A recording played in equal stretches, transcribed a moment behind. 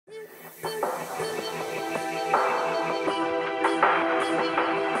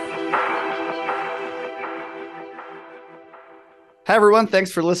Hi, everyone.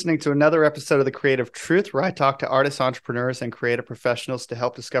 Thanks for listening to another episode of The Creative Truth, where I talk to artists, entrepreneurs, and creative professionals to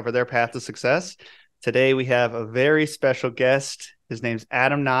help discover their path to success. Today, we have a very special guest. His name's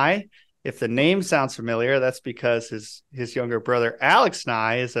Adam Nye. If the name sounds familiar, that's because his younger brother, Alex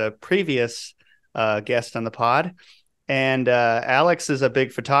Nye, is a previous guest on the pod. And Alex is a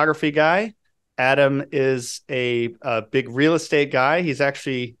big photography guy. Adam is a big real estate guy. He's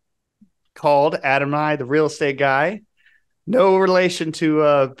actually called Adam Nye, the real estate guy. No relation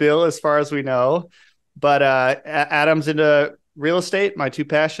to Bill, as far as we know. But Adam's into real estate, my two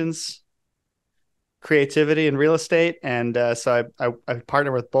passions, creativity and real estate. And so I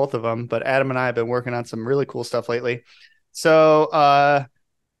partner with both of them. But Adam and I have been working on some really cool stuff lately. So,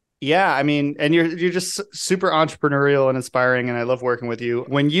 yeah, I mean, and you're just super entrepreneurial and inspiring, and I love working with you.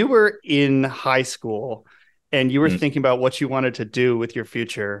 When you were in high school and you were thinking about what you wanted to do with your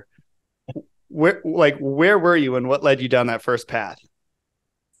future, where were you and what led you down that first path?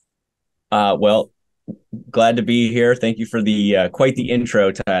 Well, glad to be here. Thank you for the quite the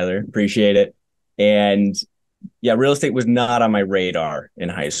intro, Tyler. Appreciate it. And yeah, real estate was not on my radar in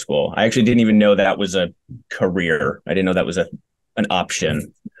high school. I actually didn't even know that was a career. I didn't know that was an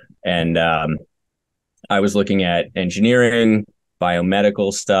option. And I was looking at engineering,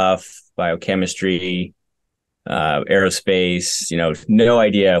 biomedical stuff, biochemistry, aerospace, no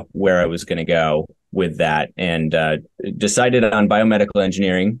idea where I was going to go with that, and decided on biomedical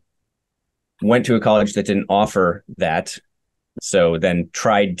engineering. Went to a college that didn't offer that. So then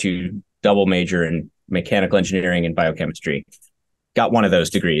tried to double major in mechanical engineering and biochemistry. Got one of those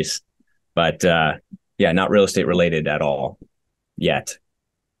degrees, but yeah, not real estate related at all yet.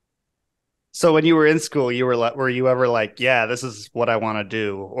 So when you were in school, were you ever like, yeah, this is what I want to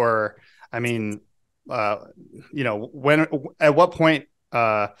do? Or, I mean, at what point,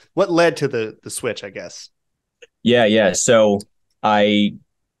 what led to the switch, I guess? Yeah. So I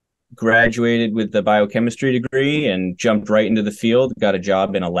graduated with the biochemistry degree and jumped right into the field, got a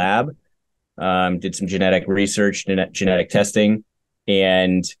job in a lab, did some genetic research, genetic testing,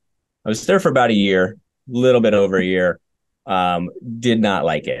 and I was there for about a year, a little bit over a year. Did not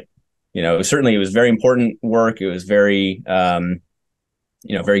like it. Certainly it was very important work. It was very,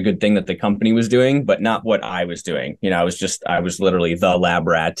 very good thing that the company was doing, but not what I was doing. I was literally the lab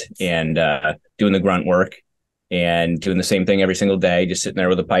rat and doing the grunt work and doing the same thing every single day, just sitting there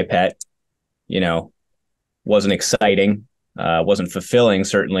with a pipette. Wasn't exciting, wasn't fulfilling,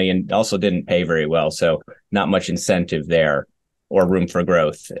 certainly, and also didn't pay very well. So not much incentive there or room for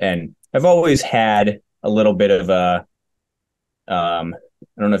growth. And I've always had a little bit of a,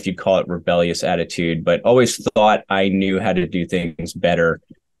 I don't know if you'd call it rebellious attitude, but always thought I knew how to do things better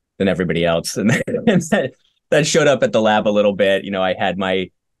than everybody else. And that showed up at the lab a little bit. I had my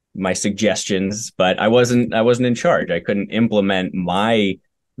suggestions, but I wasn't in charge. I couldn't implement my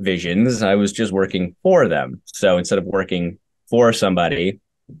visions. I was just working for them. So instead of working for somebody,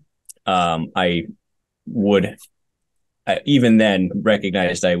 I even then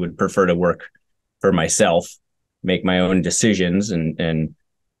recognized I would prefer to work for myself, make my own decisions and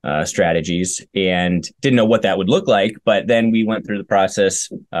strategies, and didn't know what that would look like. But then we went through the process,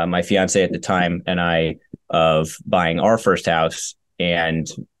 my fiance at the time and I, of buying our first house. And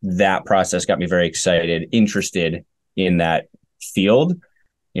that process got me very excited, interested in that field,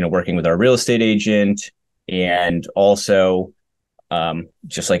 working with our real estate agent. And also,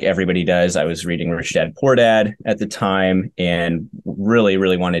 just like everybody does, I was reading Rich Dad Poor Dad at the time and really,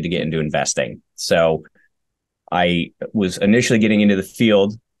 really wanted to get into investing. So I was initially getting into the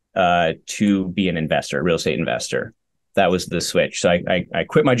field to be an investor, a real estate investor. That was the switch. So I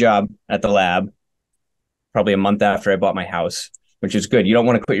quit my job at the lab probably a month after I bought my house, which is good. You don't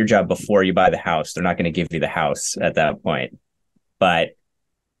want to quit your job before you buy the house. They're not going to give you the house at that point. But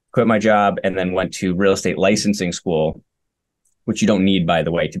quit my job and then went to real estate licensing school, which you don't need, by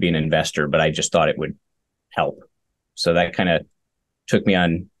the way, to be an investor, but I just thought it would help. So that kind of took me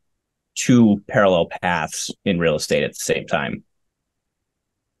on two parallel paths in real estate at the same time.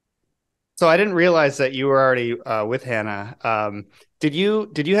 So I didn't realize that you were already with Hannah. Did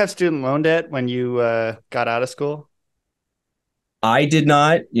you have student loan debt when you got out of school? I did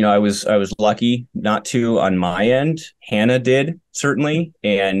not. I was lucky not to on my end. Hannah did, certainly,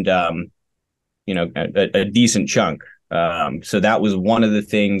 and a decent chunk. So that was one of the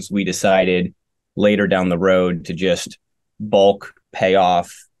things we decided later down the road to just bulk pay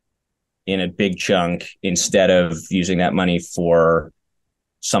off in a big chunk instead of using that money for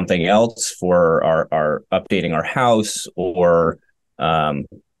something else, for our updating our house or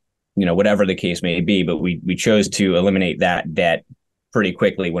whatever the case may be. But we chose to eliminate that debt pretty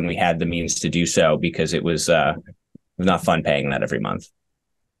quickly when we had the means to do so, because it was was not fun paying that every month.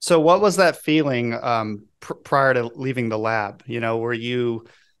 So what was that feeling prior to leaving the lab? Were you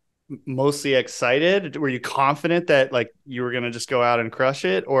mostly excited? Were you confident that like you were going to just go out and crush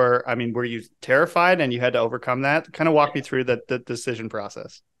it? Or, I mean, were you terrified and you had to overcome that? Kind of walk me through the decision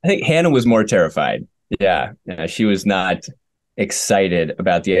process. I think Hannah was more terrified. Yeah. She was not excited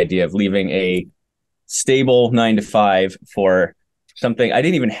about the idea of leaving a stable 9 to 5 for something. I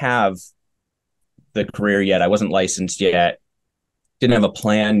didn't even have the career yet. I wasn't licensed yet. Didn't have a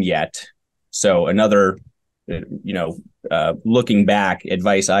plan yet. So another, looking back,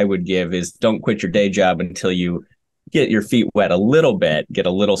 advice I would give is don't quit your day job until you get your feet wet a little bit, get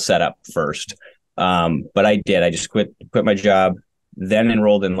a little set up first. But I did. I just quit my job, then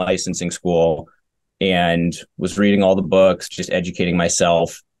enrolled in licensing school and was reading all the books, just educating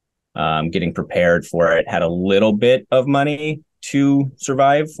myself, getting prepared for it. Had a little bit of money to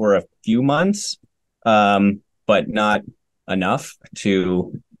survive for a few months, but not enough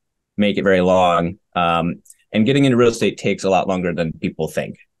to make it very long. And getting into real estate takes a lot longer than people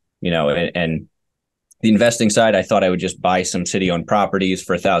think, and the investing side, I thought I would just buy some city-owned properties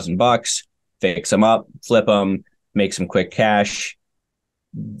for $1,000, fix them up, flip them, make some quick cash.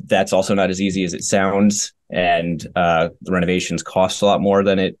 That's also not as easy as it sounds. And the renovations cost a lot more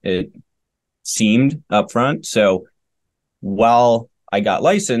than it seemed up front. So while I got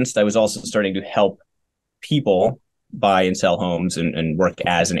licensed, I was also starting to help people buy and sell homes and work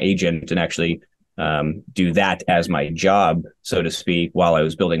as an agent and actually do that as my job, so to speak, while I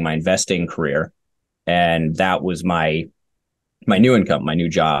was building my investing career. And that was my new income, my new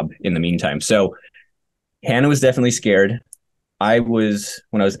job in the meantime. So Hannah was definitely scared. When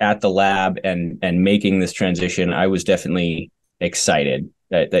I was at the lab and making this transition, I was definitely excited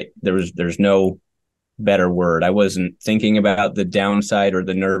that there's no better word. I wasn't thinking about the downside or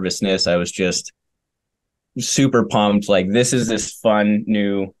the nervousness. I was just super pumped. Like, this is this fun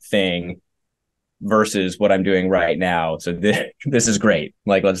new thing versus what I'm doing right now. So this is great.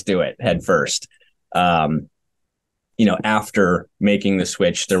 Like, let's do it head first. After making the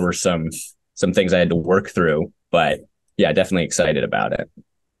switch, there were some things I had to work through, but yeah, definitely excited about it.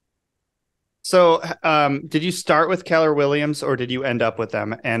 So, did you start with Keller Williams or did you end up with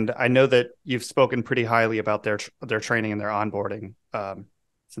them? And I know that you've spoken pretty highly about their training and their onboarding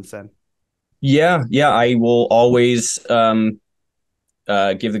since then. Yeah, I will always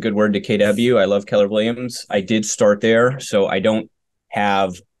give the good word to KW. I love Keller Williams. I did start there, so I don't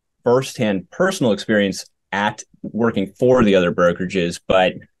have firsthand personal experience at working for the other brokerages,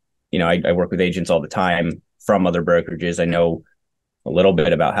 but I work with agents all the time from other brokerages. I know a little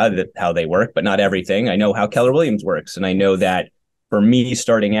bit about how they work, but not everything. I know how Keller Williams works, and I know that for me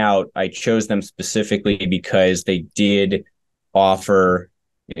starting out, I chose them specifically because they did offer.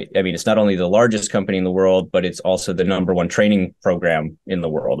 I mean, it's not only the largest company in the world, but it's also the #1 training program in the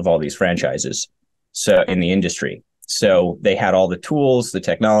world of all these franchises. So in the industry, so they had all the tools, the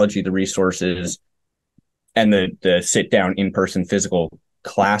technology, the resources, and the sit down in-person physical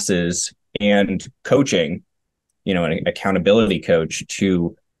classes and coaching, an accountability coach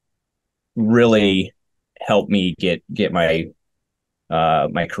to really help me get my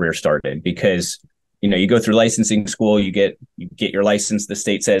my career started. Because you go through licensing school, you get your license, the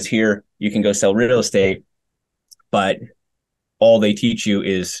state says here you can go sell real estate, but all they teach you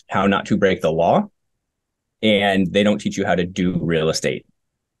is how not to break the law, and they don't teach you how to do real estate.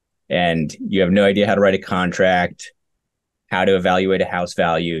 And you have no idea how to write a contract, how to evaluate a house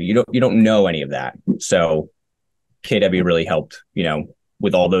value. You don't know any of that. So KW really helped,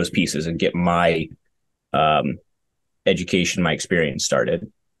 with all those pieces and get my education, my experience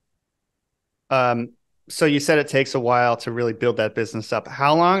started. So you said it takes a while to really build that business up.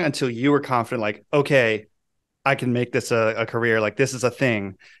 How long until you were confident, like, okay, I can make this a career, like this is a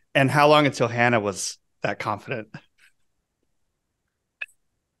thing? And how long until Hannah was that confident?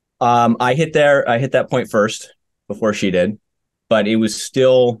 I hit that point first before she did, but it was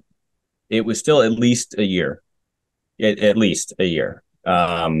still at least a year, at least a year.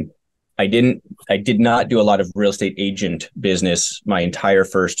 I did not do a lot of real estate agent business my entire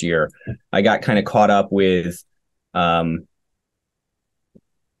first year. I got kind of caught up with not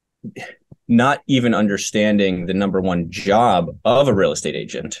even understanding the #1 job of a real estate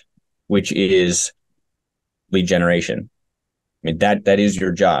agent, which is lead generation. I mean, that is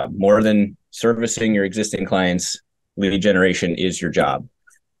your job. More than servicing your existing clients, lead generation is your job.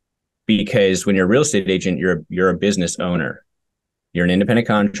 Because when you're a real estate agent, you're a business owner. You're an independent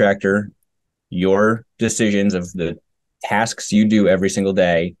contractor. Your decisions of the tasks you do every single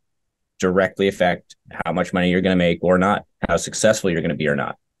day directly affect how much money you're going to make or not, how successful you're going to be or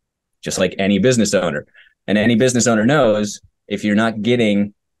not, just like any business owner. And any business owner knows if you're not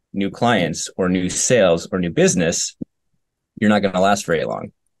getting new clients or new sales or new business, you're not going to last very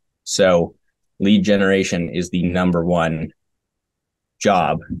long. So lead generation is the number one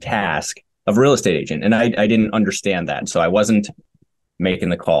job, task of a real estate agent. And I didn't understand that. So I wasn't making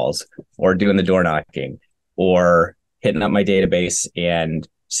the calls or doing the door knocking or hitting up my database and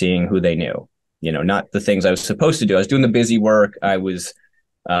seeing who they knew, not the things I was supposed to do. I was doing the busy work. I was,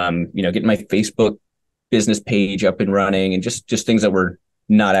 getting my Facebook business page up and running and just things that were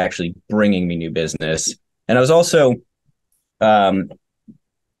not actually bringing me new business. And I was also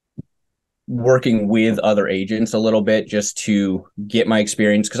working with other agents a little bit just to get my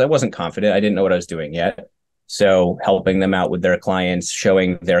experience because I wasn't confident. I didn't know what I was doing yet. So helping them out with their clients,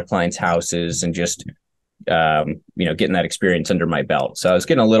 showing their clients' houses, and just getting that experience under my belt. So I was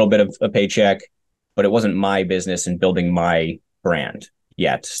getting a little bit of a paycheck, but it wasn't my business and building my brand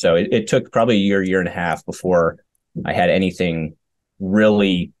yet. So it took probably a year and a half before I had anything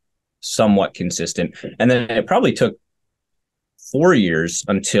really somewhat consistent. And then it probably took 4 years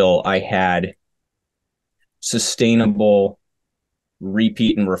until I had sustainable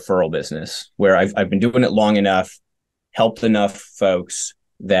repeat and referral business where I've been doing it long enough, helped enough folks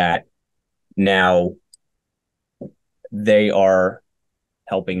that now they are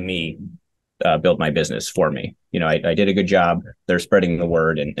helping me build my business for me. I did a good job. They're spreading the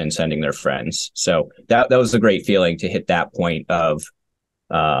word and sending their friends. So that was a great feeling to hit that point of,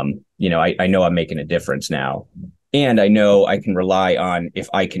 I know I'm making a difference now. And I know I can rely on, if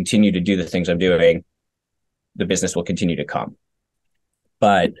I continue to do the things I'm doing, the business will continue to come.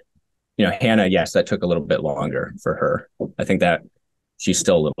 But, Hannah, yes, that took a little bit longer for her. I think that she's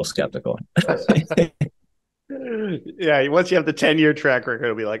still a little skeptical. Yeah, once you have the 10-year track record,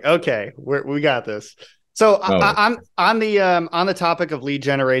 it'll be like, okay, we got this. So I'm on the topic of lead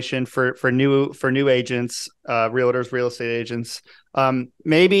generation for new agents, realtors, real estate agents.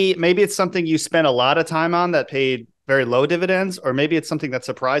 Maybe it's something you spent a lot of time on that paid very low dividends, or maybe it's something that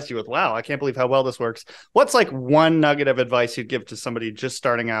surprised you with, wow, I can't believe how well this works. What's like one nugget of advice you'd give to somebody just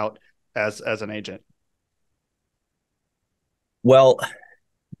starting out as an agent? Well,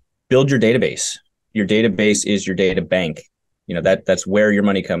 build your database. Your database is your data bank. That's where your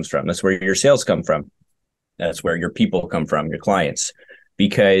money comes from. That's where your sales come from. That's where your people come from, your clients,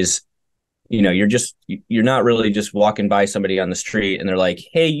 because you're not really just walking by somebody on the street and they're like,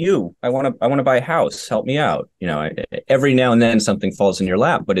 hey, I want to buy a house, help me out. Every now and then something falls in your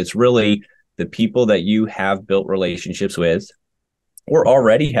lap, but it's really the people that you have built relationships with or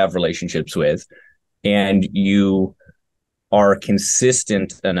already have relationships with, and you are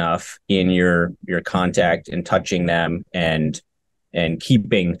consistent enough in your contact and touching them and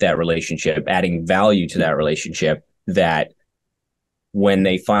keeping that relationship, adding value to that relationship, that when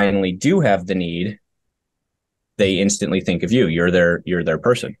they finally do have the need, they instantly think of you. You're their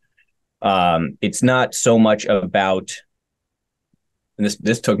person. It's not so much about, and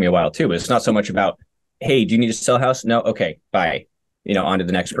this took me a while too, but it's not so much about, hey, do you need to sell a house? No. Okay, bye. On to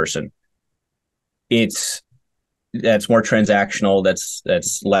the next person. That's more transactional.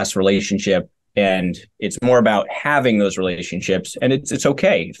 That's less relationship. And it's more about having those relationships. And it's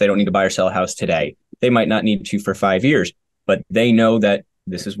okay if they don't need to buy or sell a house today. They might not need to for 5 years, but they know that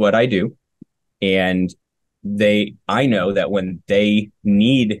this is what I do. And I know that when they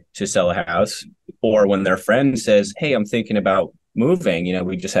need to sell a house, or when their friend says, hey, I'm thinking about moving,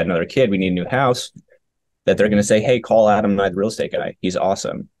 we just had another kid, we need a new house, that they're going to say, hey, call Adam Nye, the real estate guy. He's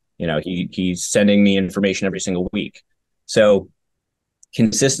awesome. He's sending me information every single week. So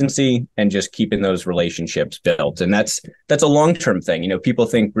consistency and just keeping those relationships built. And that's a long-term thing. People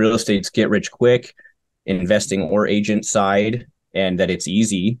think real estate's get rich quick, investing or agent side, and that it's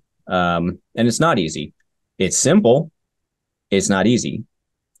easy. And it's not easy. It's simple. It's not easy.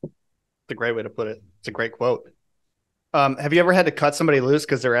 It's a great way to put it. It's a great quote. Have you ever had to cut somebody loose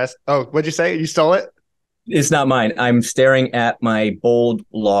because they're asked, oh, what'd you say? You stole it? It's not mine. I'm staring at my bold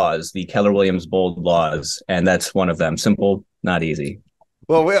laws, the Keller Williams bold laws, and that's one of them. Simple, not easy.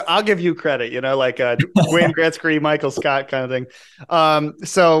 Well, I'll give you credit, like Wayne Gretzky, Michael Scott kind of thing.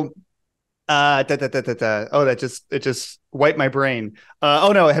 It just wiped my brain.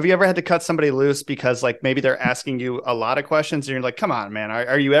 Oh no, have you ever had to cut somebody loose because like maybe they're asking you a lot of questions and you're like, come on, man,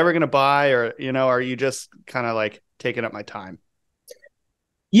 are you ever going to buy, or, are you just kind of like taking up my time?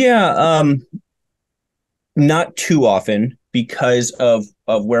 Yeah. Not too often because of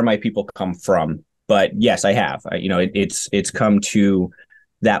where my people come from. But yes, I have. It's come to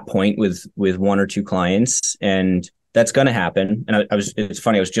that point with one or two clients, and that's going to happen. And it's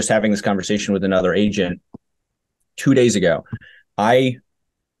funny. I was just having this conversation with another agent 2 days ago. I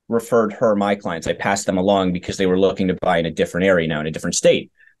referred her my clients. I passed them along because they were looking to buy in a different area now, in a different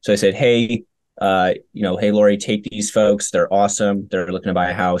state. So I said, hey, hey, Lori, take these folks. They're awesome. They're looking to buy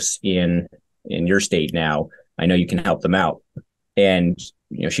a house in your state now. I know you can help them out. And,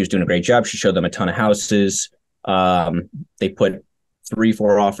 she was doing a great job. She showed them a ton of houses. They put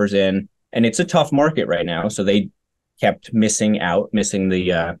 3-4 offers in, and it's a tough market right now. So they kept missing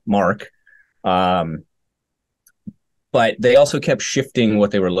the mark. But they also kept shifting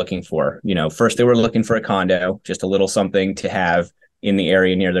what they were looking for. First they were looking for a condo, just a little something to have in the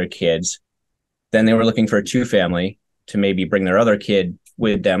area near their kids. Then they were looking for a 2-family to maybe bring their other kid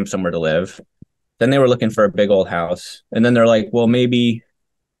with them somewhere to live. Then they were looking for a big old house. And then they're like, well, maybe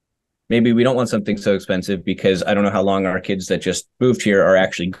we don't want something so expensive because I don't know how long our kids that just moved here are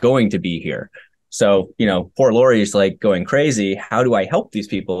actually going to be here. So, poor Lori's like going crazy. How do I help these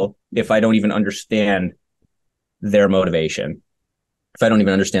people if I don't even understand their motivation, if I don't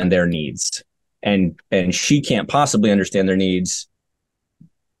even understand their needs? And she can't possibly understand their needs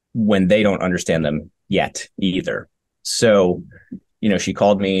when they don't understand them yet either. So, she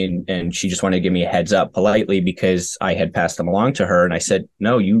called me and she just wanted to give me a heads up politely because I had passed them along to her. And I said,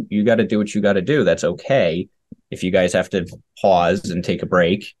 no, you got to do what you got to do. That's okay. If you guys have to pause and take a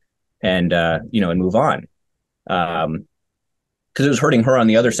break and, and move on. Because it was hurting her on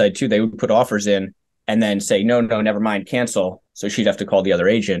the other side too. They would put offers in and then say, no, never mind, cancel. So she'd have to call the other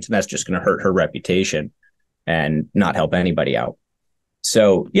agent, and that's just going to hurt her reputation and not help anybody out.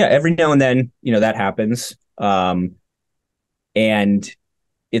 So yeah, every now and then, that happens. And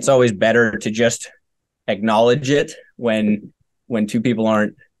it's always better to just acknowledge it when 2 people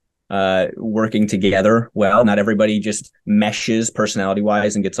aren't working together well. Not everybody just meshes personality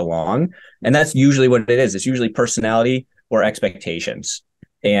wise and gets along. And that's usually what it is. It's usually personality or expectations.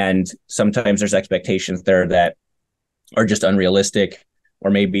 And sometimes there's expectations there that are just unrealistic, or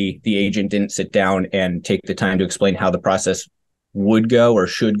maybe the agent didn't sit down and take the time to explain how the process would go or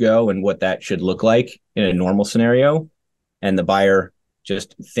should go and what that should look like in a normal scenario. And the buyer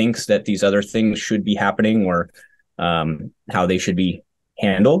just thinks that these other things should be happening or how they should be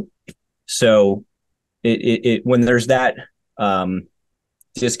handled. So it when there's that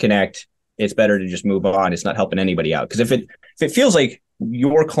disconnect, it's better to just move on. It's not helping anybody out. Because if it feels like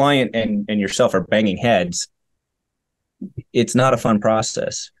your client and yourself are banging heads, it's not a fun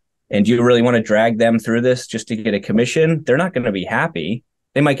process. And do you really want to drag them through this just to get a commission? They're not going to be happy.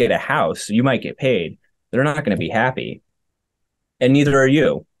 They might get a house. You might get paid. They're not going to be happy. And neither are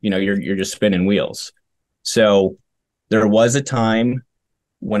you. You're just spinning wheels. So there was a time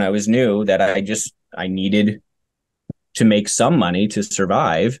when I was new that I needed to make some money to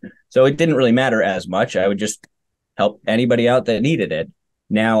survive. So it didn't really matter as much. I would just help anybody out that needed it.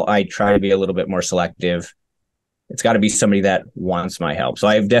 Now I try to be a little bit more selective. It's got to be somebody that wants my help. So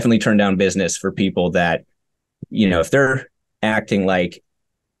I've definitely turned down business for people that, if they're acting like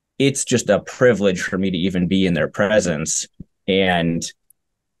it's just a privilege for me to even be in their presence, and,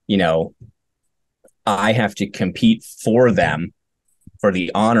 I have to compete for them, for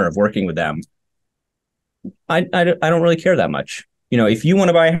the honor of working with them, I don't really care that much. If you want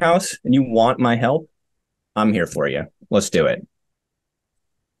to buy a house and you want my help, I'm here for you. Let's do it.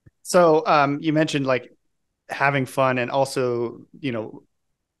 So you mentioned like having fun and also,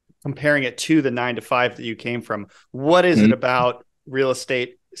 comparing it to the 9-to-5 that you came from. What is it about real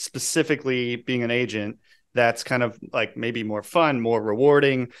estate, specifically being an agent, that's kind of like maybe more fun, more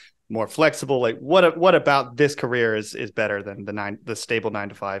rewarding, more flexible? Like what about this career is better than the stable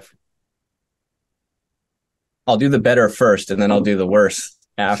 9-to-5? I'll do the better first and then I'll do the worse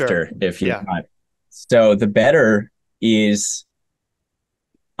after. Sure. If you want. So the better is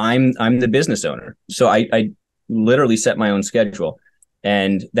I'm the business owner. So I literally set my own schedule,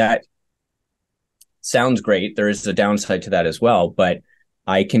 and that sounds great. There is a downside to that as well, but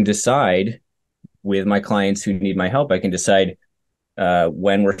I can decide with my clients who need my help. I can decide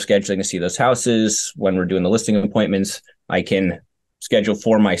when we're scheduling to see those houses, when we're doing the listing appointments. I can schedule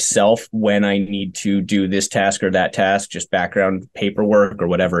for myself when I need to do this task or that task, just background paperwork or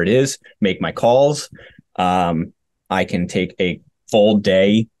whatever it is, make my calls. I can take a full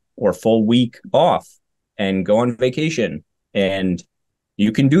day or full week off and go on vacation, and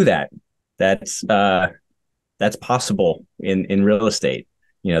you can do that. That's possible in real estate.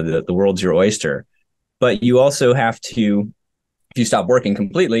 The world's your oyster, but you also have to, if you stop working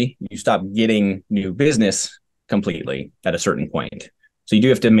completely, you stop getting new business completely at a certain point. So you do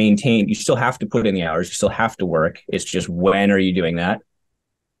have to maintain, you still have to put in the hours, you still have to work. It's just, when are you doing that?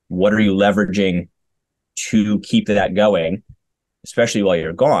 What are you leveraging to keep that going, especially while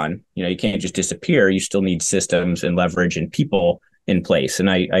you're gone? You can't just disappear. You still need systems and leverage and people in place. And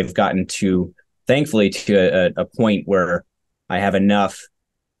I've gotten to, thankfully, to a point where I have enough,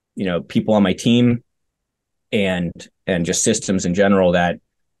 people on my team and just systems in general that,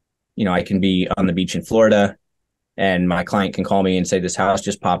 I can be on the beach in Florida and my client can call me and say, this house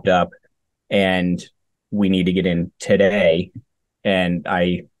just popped up and we need to get in today. And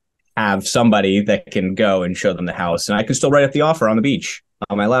I have somebody that can go and show them the house, and I can still write up the offer on the beach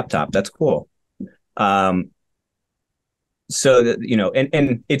on my laptop. That's cool. So that,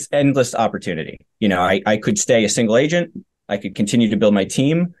 and it's endless opportunity. I could stay a single agent. I could continue to build my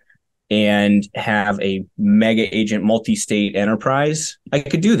team and have a mega agent multi-state enterprise. I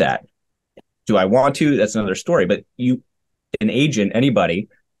could do that. Do I want to? That's another story. But an agent, anybody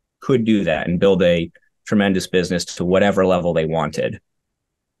could do that and build a tremendous business to whatever level they wanted.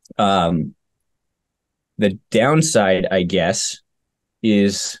 The downside, I guess,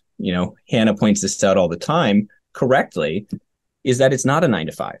 is, Hannah points this out all the time correctly, is that it's not a 9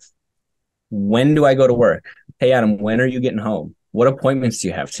 to 5. When do I go to work? Hey, Adam, when are you getting home? What appointments do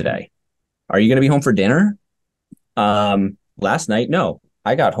you have today? Are you going to be home for dinner? Last night, no.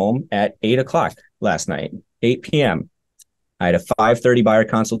 I got home at 8 o'clock last night, 8 p.m. I had a 5:30 buyer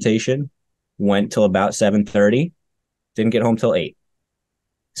consultation, went till about 7:30, didn't get home till 8.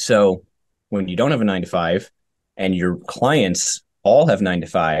 So when you don't have a 9 to 5 and your clients all have 9 to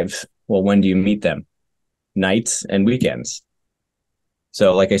 5s, well, when do you meet them? Nights and weekends.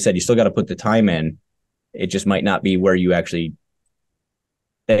 So like I said, you still got to put the time in. It just might not be where you actually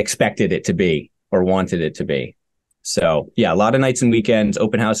expected it to be or wanted it to be. So yeah, a lot of nights and weekends.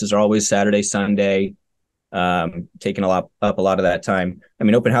 Open houses are always Saturday, Sunday, taking up a lot of that time. I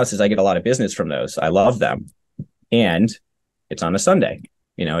mean, open houses, I get a lot of business from those. I love them. And it's on a Sunday.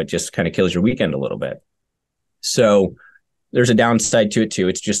 It just kind of kills your weekend a little bit. So there's a downside to it too.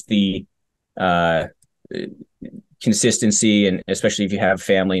 It's just the consistency, and especially if you have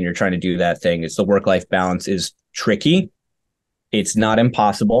family and you're trying to do that thing, it's the work-life balance is tricky. It's not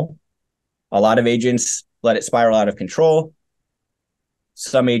impossible. A lot of agents let it spiral out of control.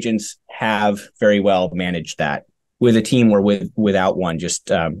 Some agents have very well managed that with a team or without one,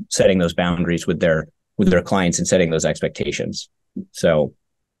 just setting those boundaries with their clients and setting those expectations. So,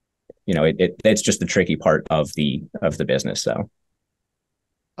 it's just the tricky part of the business. So,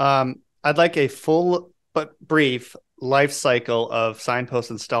 I'd like a full but brief life cycle of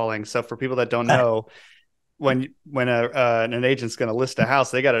signpost installing. So for people that don't know, when an agent's going to list a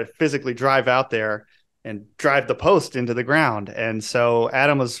house, they got to physically drive out there and drive the post into the ground. And so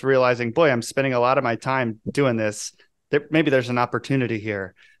Adam was realizing, boy, I'm spending a lot of my time doing this. Maybe there's an opportunity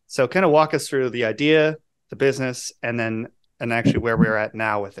here. So kind of walk us through the idea, the business, and actually where we're at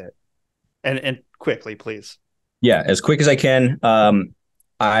now with it. And quickly, please. Yeah, as quick as I can.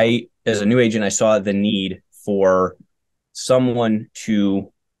 As a new agent, I saw the need for someone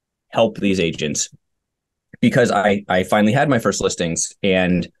to help these agents because I finally had my first listings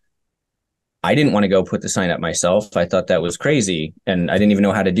and I didn't want to go put the sign up myself. I thought that was crazy. And I didn't even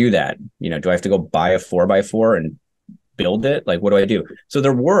know how to do that. Do I have to go buy a 4x4 and build it? Like, what do I do? So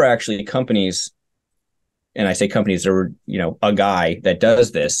there were actually companies, and I say companies, there were, a guy that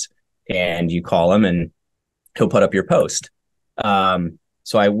does this, and you call him and he'll put up your post.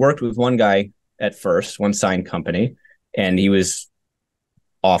 So I worked with one guy at first, one sign company, and he was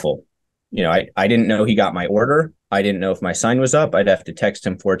awful. I didn't know he got my order. I didn't know if my sign was up. I'd have to text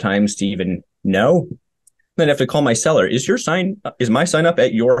him 4 times to even know. Then I'd have to call my seller. Is my sign up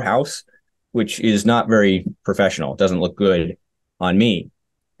at your house? Which is not very professional. It doesn't look good on me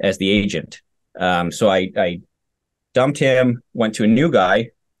as the agent. So I dumped him, went to a new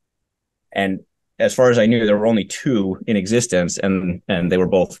guy, and as far as I knew, there were only 2 in existence, and they were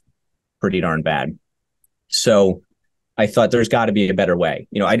both pretty darn bad. So I thought there's got to be a better way.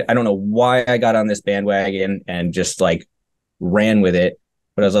 I don't know why I got on this bandwagon and just like ran with it,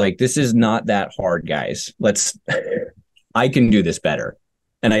 but I was like, this is not that hard, guys. I can do this better.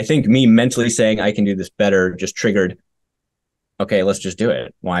 And I think me mentally saying I can do this better just triggered, okay, let's just do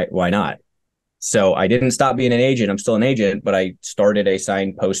it. Why not? So I didn't stop being an agent. I'm still an agent, but I started a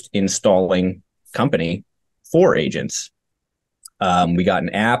signpost installing company for agents. We got an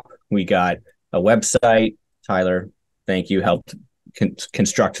app, we got a website. Tyler, thank you, helped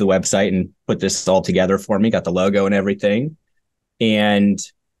construct the website and put this all together for me, got the logo and everything. And,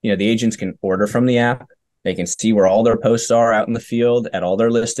 the agents can order from the app. They can see where all their posts are out in the field at all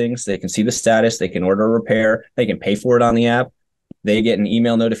their listings. They can see the status. They can order a repair. They can pay for it on the app. They get an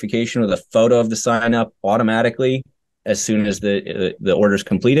email notification with a photo of the sign up automatically as soon as the order is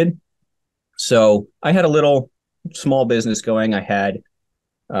completed. So I had a little small business going. I had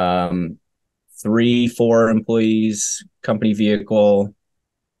three, four employees, company vehicle,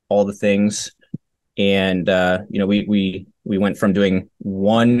 all the things. And we went from doing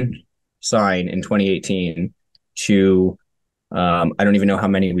one sign in 2018 to I don't even know how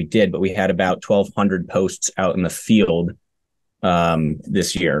many we did, but we had about 1,200 posts out in the field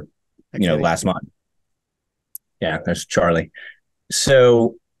this year, last month. Yeah, there's Charlie.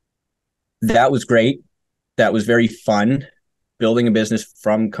 So that was great. That was very fun, building a business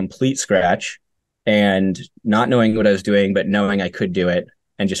from complete scratch and not knowing what I was doing, but knowing I could do it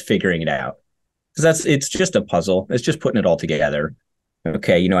and just figuring it out. Because it's just a puzzle. It's just putting it all together.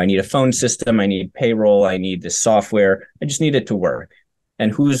 Okay, I need a phone system, I need payroll, I need this software. I just need it to work.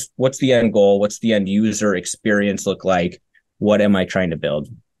 And what's the end goal? What's the end user experience look like? What am I trying to build?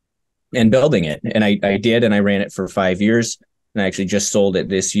 And building it. And I did, and I ran it for 5 years. And I actually just sold it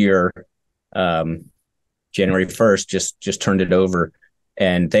this year, January 1st, just turned it over.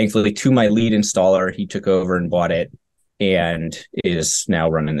 And thankfully to my lead installer, he took over and bought it and is now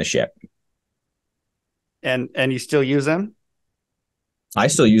running the ship. And you still use them? I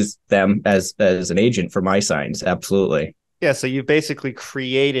still use them as an agent for my signs. Absolutely. Yeah. So you basically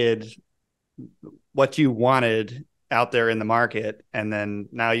created what you wanted out there in the market, and then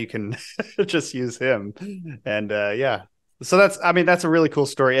now you can just use him. And yeah. So that's a really cool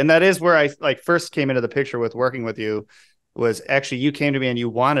story. And that is where I first came into the picture with working with you. Was actually you came to me and you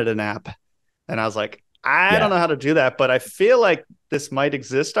wanted an app. And I was like, I don't know how to do that, but I feel like this might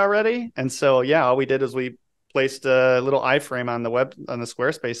exist already. And so, yeah, all we did is we placed a little iframe on the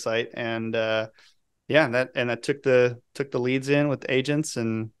Squarespace site, and that took the leads in with agents,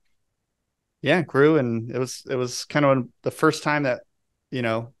 and grew. And it was kind of the first time that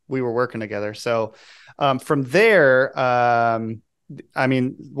we were working together. So from there, one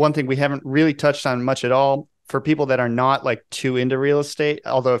thing we haven't really touched on much at all, for people that are not like too into real estate,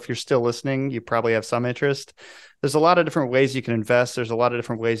 although if you're still listening, you probably have some interest. There's a lot of different ways you can invest. There's a lot of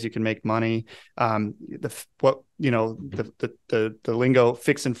different ways you can make money. The lingo,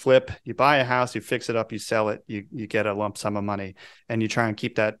 fix and flip. You buy a house, you fix it up, you sell it, you get a lump sum of money, and you try and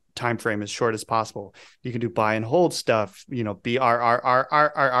keep that time frame as short as possible. You can do buy and hold stuff,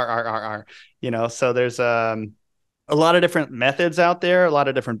 BRRRRRRRRR. So there's a lot of different methods out there, a lot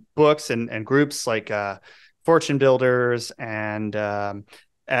of different books and groups like Fortune Builders, and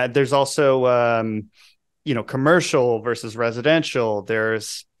there's also commercial versus residential.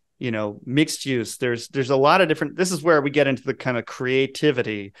 There's mixed use. There's a lot of different. This is where we get into the kind of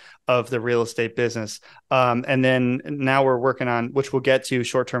creativity of the real estate business. And then now we're working on, which we'll get to,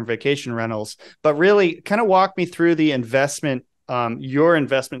 short-term vacation rentals. But really, kind of walk me through the investment. Your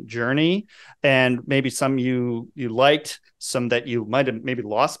investment journey, and maybe some you liked, some that you might have maybe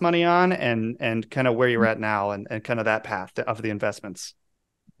lost money on, and kind of where you're at now, and kind of that path of the investments.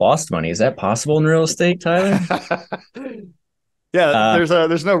 Lost money. Is that possible in real estate, Tyler? Yeah,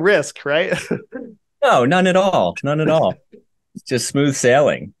 there's no risk, right? No, none at all. None at all. It's just smooth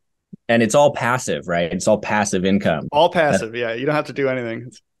sailing. And it's all passive, right? It's all passive income. All passive, yeah. You don't have to do anything.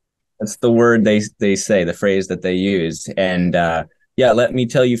 That's the word they say, the phrase that they use. And let me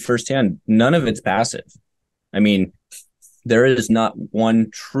tell you firsthand, none of it's passive. I mean, there is not one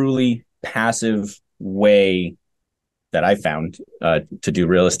truly passive way that I found to do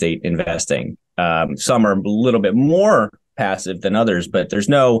real estate investing. Some are a little bit more passive than others, but there's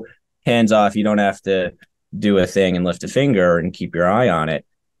no hands off. You don't have to do a thing and lift a finger and keep your eye on it.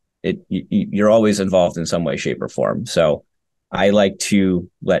 You're always involved in some way, shape, or form. So I like to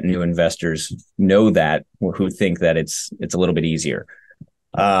let new investors know that, who think that it's a little bit easier.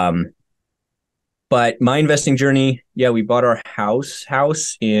 But my investing journey, we bought our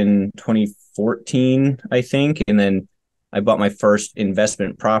house in 2014, I think. And then I bought my first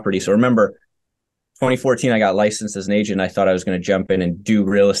investment property. So remember, 2014, I got licensed as an agent. I thought I was going to jump in and do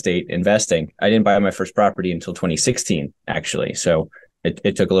real estate investing. I didn't buy my first property until 2016, actually. So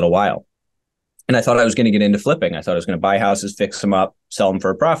it took a little while. And I thought I was going to get into flipping. I thought I was going to buy houses, fix them up, sell them for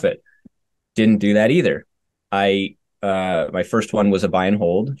a profit. Didn't do that either. My first one was a buy and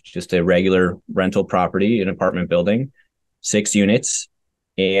hold, just a regular rental property, an apartment building, 6 units.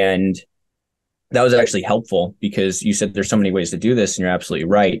 And that was actually helpful because you said there's so many ways to do this, and you're absolutely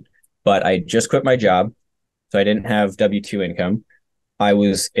right. But I just quit my job, so I didn't have W-2 income. I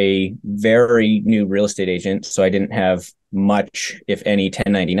was a very new real estate agent, so I didn't have much, if any,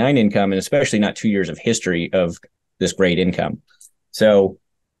 1099 income, and especially not 2 years of history of this great income. So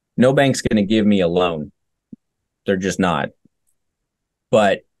no bank's going to give me a loan. They're just not.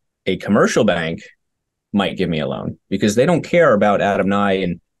 But a commercial bank might give me a loan because they don't care about Adam Nye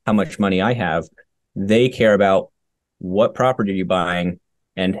and how much money I have. They care about what property you're buying,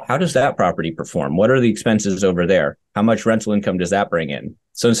 And how does that property perform? What are the expenses over there? How much rental income does that bring in?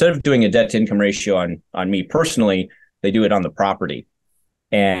 So instead of doing a debt to income ratio on me personally, they do it on the property.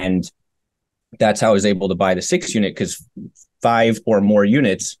 And that's how I was able to buy the 6 unit, because 5 or more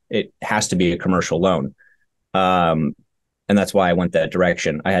units, it has to be a commercial loan. And that's why I went that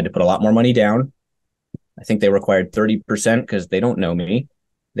direction. I had to put a lot more money down. I think they required 30% because they don't know me.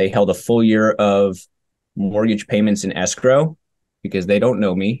 They held a full year of mortgage payments in escrow because they don't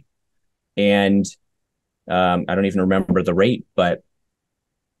know me. And I don't even remember the rate, but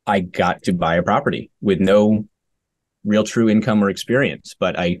I got to buy a property with no real true income or experience.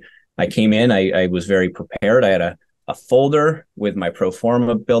 But I came in, I was very prepared. I had a folder with my pro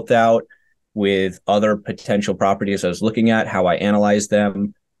forma built out with other potential properties I was looking at, how I analyzed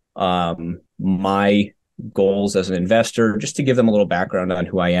them, my goals as an investor, just to give them a little background on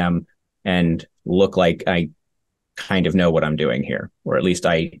who I am and look like I kind of know what I'm doing here, or at least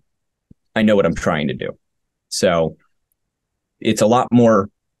I know what I'm trying to do. So it's a lot more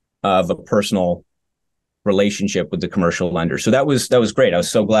of a personal relationship with the commercial lender. So that was great. I was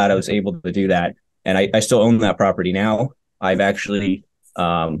so glad I was able to do that. And I still own that property now. I've actually,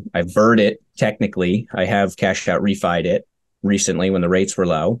 I've BRRRR'd it technically. I have cashed out, refied it recently when the rates were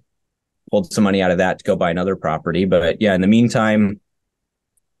low, pulled some money out of that to go buy another property. But yeah, in the meantime,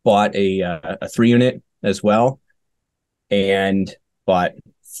 bought a 3 unit as well, and bought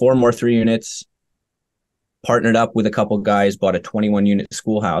 4 more 3 units, partnered up with a couple guys, bought a 21 unit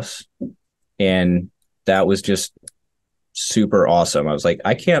schoolhouse. And that was just super awesome. I was like,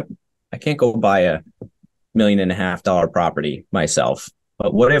 I can't go buy $1.5 million property myself.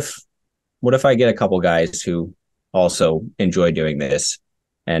 But what if I get a couple guys who also enjoy doing this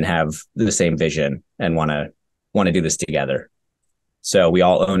and have the same vision and want to do this together? So we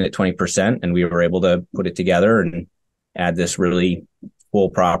all own it 20%, and we were able to put it together and add this really cool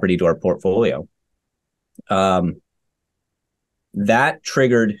property to our portfolio. That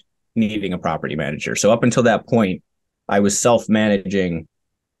triggered needing a property manager. So up until that point, I was self-managing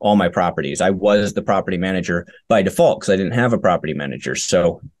all my properties. I was the property manager by default because I didn't have a property manager.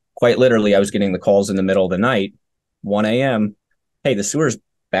 So quite literally, I was getting the calls in the middle of the night, 1 a.m. Hey, the sewer's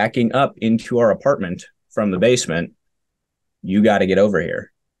backing up into our apartment from the basement. You got to get over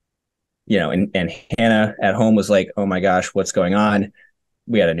here. And Hannah at home was like, oh my gosh, what's going on?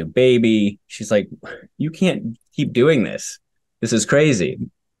 We had a new baby. She's like, you can't keep doing this. This is crazy.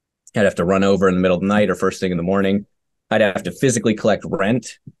 I'd have to run over in the middle of the night or first thing in the morning. I'd have to physically collect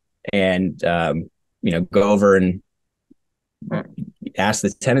rent and, go over and ask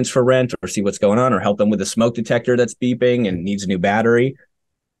the tenants for rent or see what's going on, or help them with a smoke detector that's beeping and needs a new battery.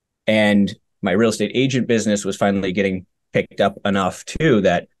 And my real estate agent business was finally getting picked up enough too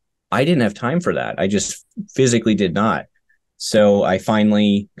that I didn't have time for that. I just physically did not. So I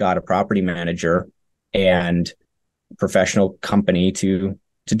finally got a property manager and professional company to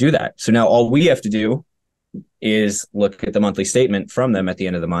do that. So now all we have to do is look at the monthly statement from them at the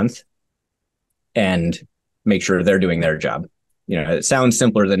end of the month and make sure they're doing their job. It sounds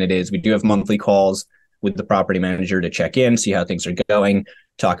simpler than it is. We do have monthly calls with the property manager to check in, see how things are going,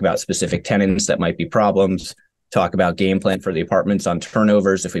 talk about specific tenants that might be problems, talk about game plan for the apartments on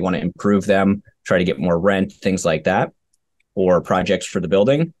turnovers if we want to improve them, try to get more rent, things like that, or projects for the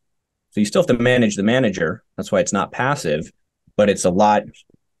building. So you still have to manage the manager. That's why it's not passive, but it's a lot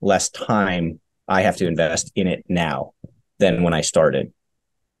less time I have to invest in it now than when I started.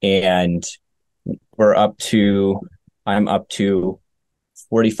 And I'm up to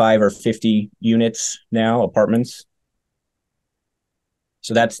 45 or 50 units now, apartments.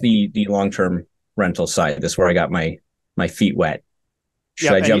 So that's the long-term rental side. That's where I got my feet wet.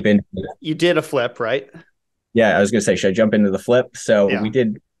 Should I jump in? You did a flip, right? Yeah, I was going to say, should I jump into the flip? So we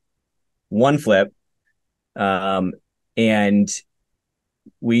did one flip, and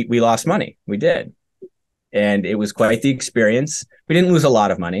we lost money. We did. And it was quite the experience. We didn't lose a lot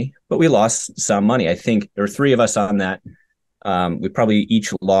of money, but we lost some money. I think there were 3 of us on that. We probably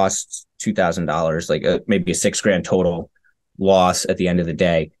each lost $2,000, like maybe a $6,000 total loss at the end of the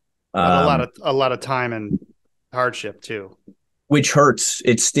day. A lot of time and hardship too. Which hurts.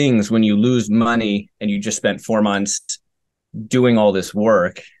 It stings when you lose money and you just spent 4 months doing all this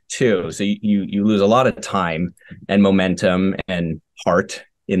work too. So you lose a lot of time and momentum and heart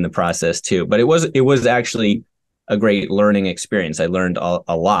in the process too. But it was actually a great learning experience. I learned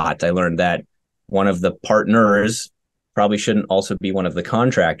a lot. I learned that one of the partners probably shouldn't also be one of the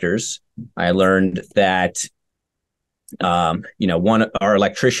contractors. I learned that, our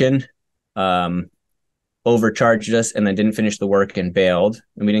electrician overcharged us and then didn't finish the work and bailed,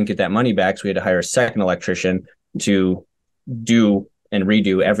 and we didn't get that money back. So we had to hire a second electrician to do and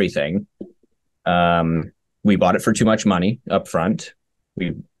redo everything. We bought it for too much money up front.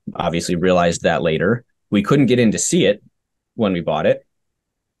 We obviously realized that later. We couldn't get in to see it when we bought it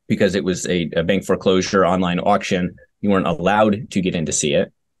because it was a bank foreclosure online auction. You weren't allowed to get in to see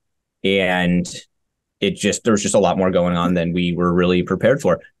it. And there was just a lot more going on than we were really prepared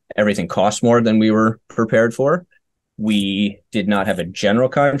for. Everything cost more than we were prepared for. We did not have a general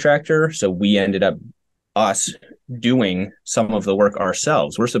contractor, so we ended up us doing some of the work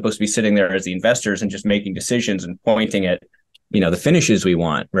ourselves. We're supposed to be sitting there as the investors and just making decisions and pointing at, the finishes we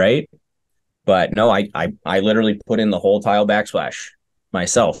want, right? But no, I literally put in the whole tile backsplash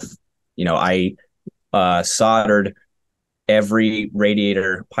myself. I soldered every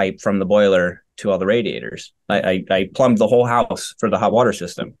radiator pipe from the boiler to all the radiators. I plumbed the whole house for the hot water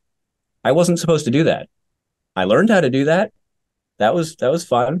system. I wasn't supposed to do that. I learned how to do that. That was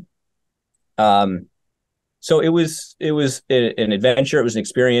fun. So it was an adventure. It was an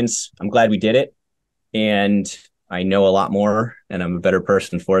experience. I'm glad we did it, and I know a lot more, and I'm a better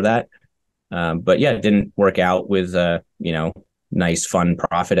person for that. But yeah, it didn't work out with nice fun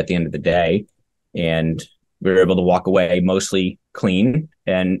profit at the end of the day, and we were able to walk away mostly clean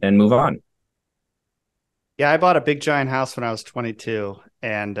and move on. Yeah, I bought a big giant house when I was 22,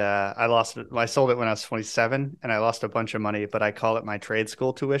 and I sold it when I was 27, and I lost a bunch of money, but I call it my trade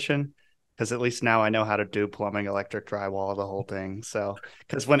school tuition because at least now I know how to do plumbing, electric, drywall, the whole thing. So,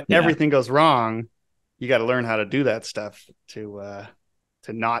 because when everything goes wrong, you got to learn how to do that stuff to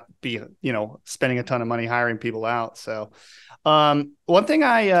not be, spending a ton of money hiring people out. So, one thing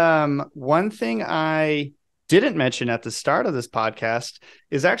I didn't mention at the start of this podcast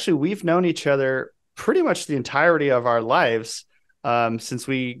is actually we've known each other pretty much the entirety of our lives, since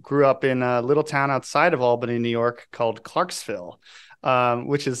we grew up in a little town outside of Albany, New York called Clarksville,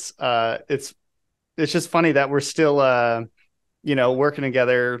 which is it's just funny that we're still working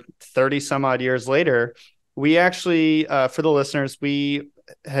together 30 some odd years later. We actually, for the listeners, we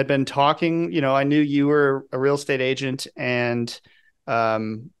had been talking, I knew you were a real estate agent and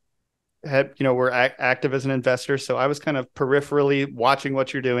were active as an investor. So I was kind of peripherally watching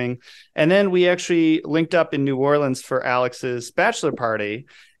what you're doing. And then we actually linked up in New Orleans for Alex's bachelor party,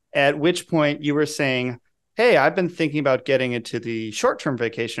 at which point you were saying, hey, I've been thinking about getting into the short-term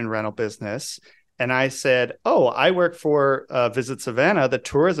vacation rental business. And I said, oh, I work for Visit Savannah, the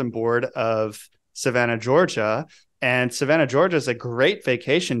tourism board of Savannah, Georgia. And Savannah, Georgia is a great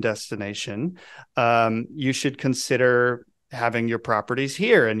vacation destination. You should consider having your properties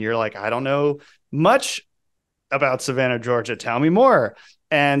here. And you're like, I don't know much about Savannah, Georgia. Tell me more.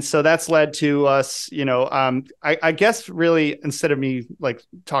 And so that's led to us, I guess really, instead of me like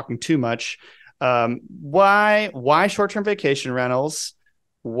talking too much, why short-term vacation rentals?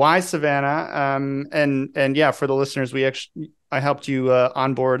 Why Savannah? And yeah, for the listeners, I helped you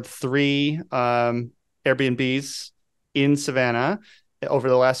onboard 3 Airbnbs in Savannah over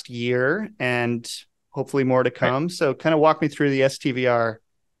the last year, and hopefully more to come. Right. So kind of walk me through the STVR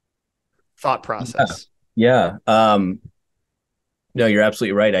thought process. Yeah. No, you're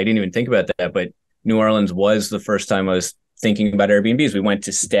absolutely right. I didn't even think about that, but New Orleans was the first time I was thinking about Airbnbs. We went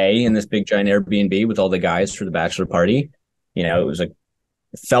to stay in this big giant Airbnb with all the guys for the bachelor party. It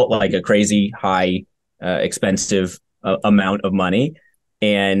felt like a crazy high, expensive amount of money.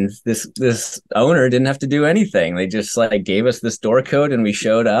 And this owner didn't have to do anything. They just gave us this door code and we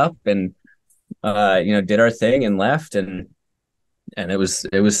showed up and, did our thing and left. And it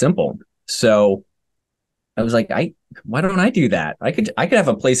was simple. So I was like, why don't I do that? I could have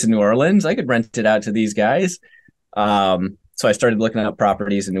a place in New Orleans. I could rent it out to these guys. So I started looking up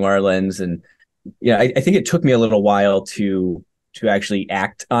properties in New Orleans, and I think it took me a little while to actually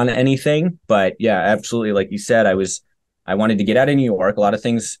act on anything. But yeah, absolutely. Like you said, I wanted to get out of New York. A lot of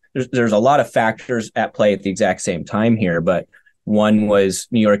things, there's a lot of factors at play at the exact same time here. But one was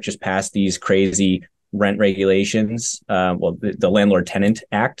New York just passed these crazy rent regulations. The Landlord Tenant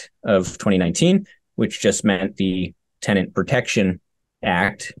Act of 2019, which just meant the Tenant Protection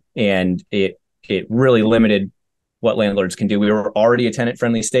Act. And it really limited what landlords can do. We were already a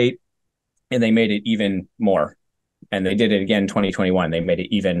tenant-friendly state, and they made it even more. And they did it again in 2021. They made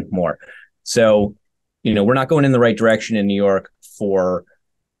it even more. So, we're not going in the right direction in New York for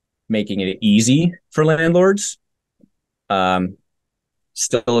making it easy for landlords.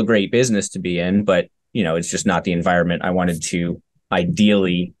 Still a great business to be in, but, it's just not the environment I wanted to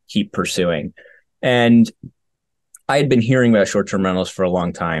ideally keep pursuing. And I had been hearing about short-term rentals for a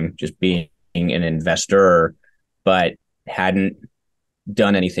long time, just being an investor, but hadn't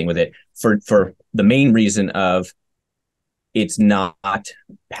done anything with it for the main reason of it's not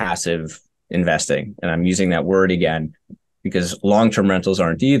passive investing. And I'm using that word again. because long-term rentals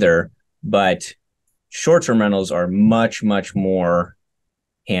aren't either, but short-term rentals are much, much more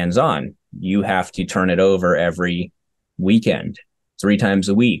hands-on. You have to turn it over every weekend, 3 times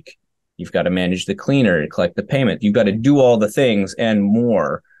a week. You've got to manage the cleaner, collect the payment. You've got to do all the things and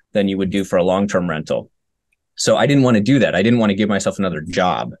more than you would do for a long-term rental. So I didn't want to do that. I didn't want to give myself another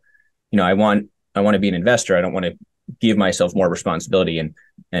job. I want to be an investor. I don't want to give myself more responsibility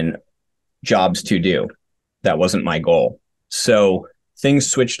and jobs to do. That wasn't my goal. So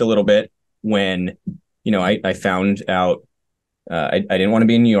things switched a little bit when, I found out I didn't want to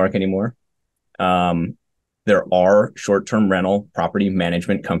be in New York anymore. There are short-term rental property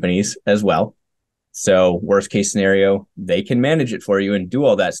management companies as well. So worst case scenario, they can manage it for you and do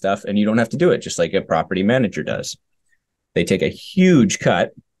all that stuff, and you don't have to do it, just like a property manager does. They take a huge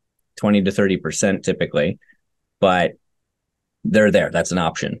cut, 20 to 30% typically, but they're there. That's an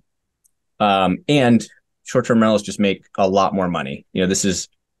option. And short-term rentals just make a lot more money. This is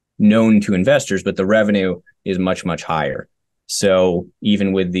known to investors, but the revenue is much, much higher. So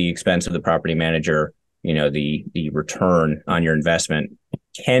even with the expense of the property manager, the return on your investment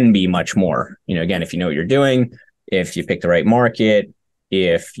can be much more. Again, if you know what you're doing, if you pick the right market,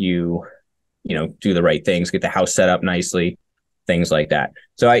 if you, do the right things, get the house set up nicely, things like that.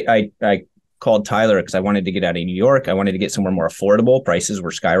 So I called Tyler because I wanted to get out of New York. I wanted to get somewhere more affordable. Prices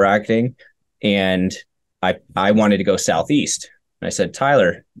were skyrocketing. And I wanted to go Southeast. And I said,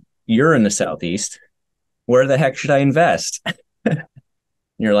 Tyler, you're in the Southeast. Where the heck should I invest? And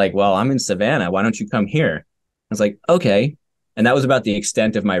you're like, well, I'm in Savannah. Why don't you come here? I was like, okay. And that was about the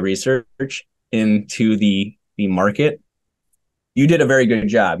extent of my research into the market. You did a very good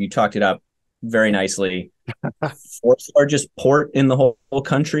job. You talked it up very nicely. Fourth largest port in the whole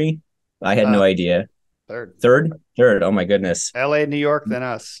country. I had no idea. Third. Oh my goodness. LA, New York, then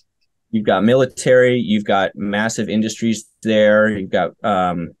us. You've got military. You've got massive industries there. You've got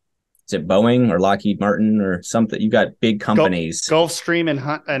is it Boeing or Lockheed Martin or something? You've got big companies. Gulfstream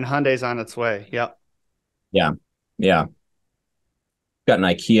and Hyundai's on its way. Yep. Yeah. Got an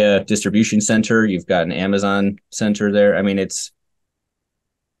IKEA distribution center. You've got an Amazon center there. I mean,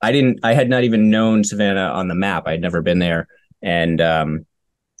 I had not even known Savannah on the map. I'd never been there, and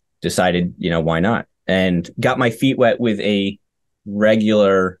decided, why not? And got my feet wet with a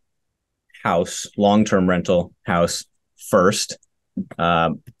regular house, long-term rental house first,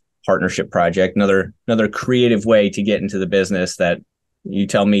 partnership project, another creative way to get into the business that you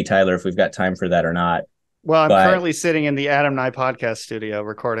tell me, Tyler, if we've got time for that or not. Well, I'm currently sitting in the Adam Nye podcast studio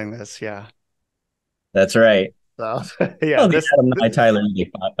recording this. Yeah. That's right. So yeah, the Adam Nye Tyler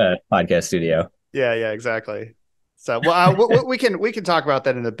podcast studio. Yeah, exactly. So, well, we can talk about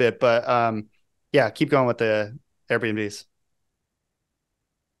that in a bit, but yeah, keep going with the Airbnbs.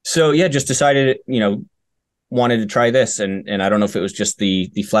 So yeah, just decided, wanted to try this, and I don't know if it was just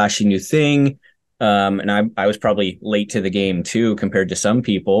the flashy new thing, and I was probably late to the game too compared to some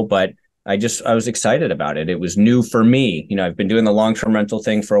people, but I was excited about it. It was new for me. I've been doing the long-term rental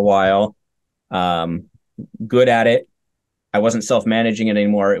thing for a while, good at it. I wasn't self-managing it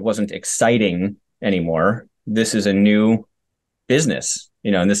anymore. It wasn't exciting anymore. This is a new business,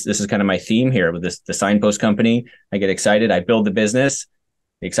 and this is kind of my theme here with the Signpost company. I get excited. I build the business.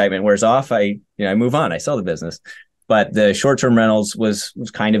 The excitement wears off. I move on. I sell the business. But the short-term rentals was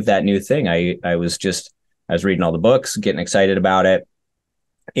kind of that new thing. I was reading all the books, getting excited about it,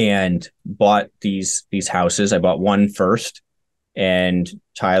 and bought these houses. I bought one first, and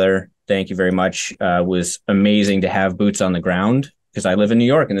Tyler, thank you very much. Was amazing to have boots on the ground because I live in New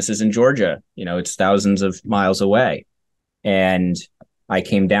York and this is in Georgia. It's thousands of miles away. And I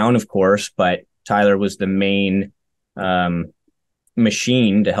came down, of course, but Tyler was the main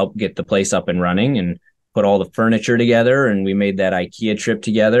machine to help get the place up and running and put all the furniture together. And we made that IKEA trip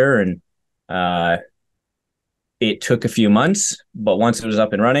together. And it took a few months, but once it was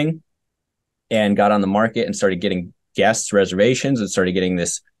up and running and got on the market and started getting guests, reservations, and started getting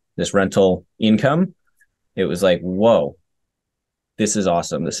this rental income, it was like, whoa, this is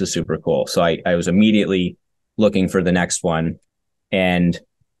awesome. This is super cool. So I was immediately looking for the next one and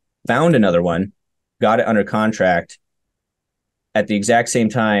found another one, got it under contract. At the exact same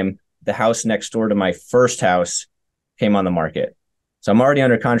time, the house next door to my first house came on the market. So I'm already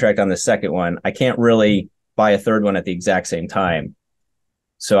under contract on the second one. I can't really buy a third one at the exact same time.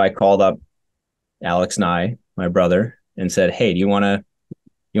 So I called up Alex Nye, my brother, and said, hey, do you want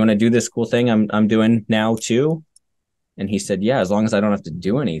to do this cool thing I'm doing now too? And he said, yeah, as long as I don't have to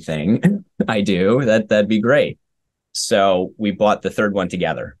do anything, I do. That'd be great. So we bought the third one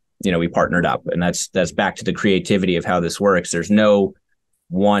together. We partnered up, and that's back to the creativity of how this works. There's no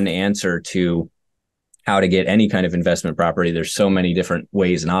one answer to how to get any kind of investment property. There's so many different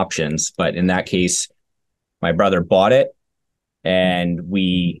ways and options. But in that case, my brother bought it, and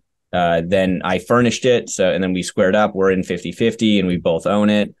we then I furnished it. So, and then we squared up. We're in 50-50 and we both own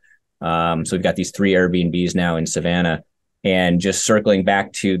it. So we've got these 3 Airbnbs now in Savannah. And just circling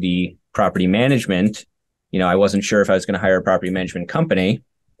back to the property management, I wasn't sure if I was going to hire a property management company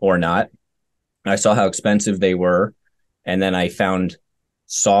or not. I saw how expensive they were. And then I found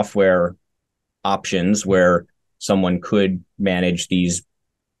software options where someone could manage these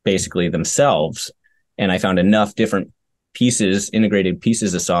basically themselves. And I found enough different integrated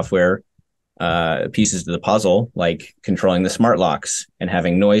pieces of software, pieces to the puzzle, like controlling the smart locks and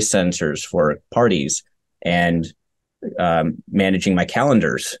having noise sensors for parties, and managing my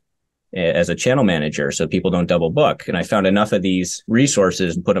calendars as a channel manager so people don't double book. And I found enough of these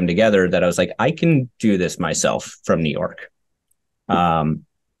resources and put them together that I was like, I can do this myself from New York.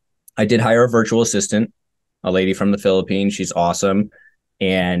 I did hire a virtual assistant, a lady from the Philippines. She's awesome.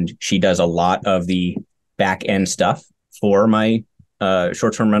 And she does a lot of the back end stuff for my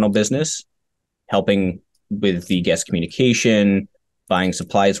short-term rental business, helping with the guest communication, buying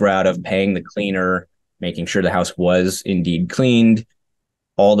supplies we're out of, paying the cleaner, making sure the house was indeed cleaned,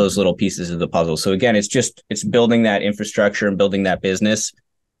 all those little pieces of the puzzle. So again, it's building that infrastructure and building that business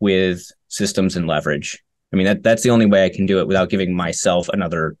with systems and leverage. I mean, that's the only way I can do it without giving myself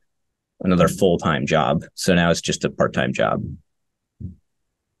another full-time job. So now it's just a part-time job.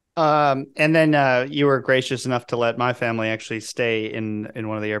 And then you were gracious enough to let my family actually stay in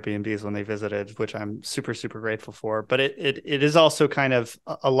one of the Airbnbs when they visited, which I'm super, super grateful for. But it is also kind of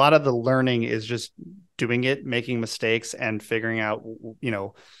a lot of the learning is just doing it, making mistakes, and figuring out,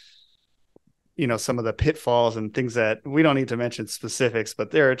 some of the pitfalls and things that we don't need to mention specifics,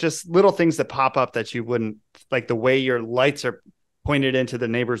 but there are just little things that pop up that you wouldn't, like the way your lights are pointed into the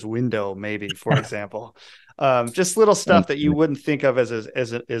neighbor's window, maybe, for example. Just little stuff that you wouldn't think of as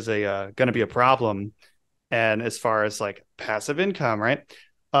a going to be a problem. And as far as like passive income, right?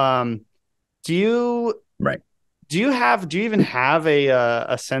 Do you even have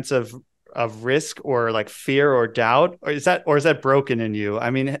a sense of risk or like fear or doubt, or is that broken in you?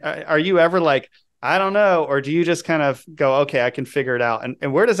 I mean, are you ever like, I don't know, or do you just kind of go, okay, I can figure it out?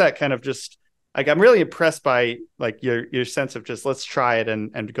 And where does that kind of just, like, I'm really impressed by like your sense of just, let's try it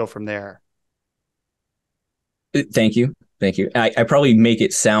and go from there. Thank you. I probably make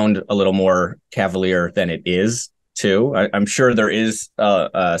it sound a little more cavalier than it is too. I'm sure there is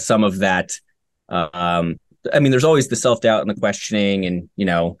some of that. I mean, there's always the self-doubt and the questioning, and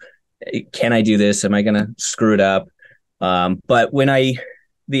can I do this? Am I going to screw it up? But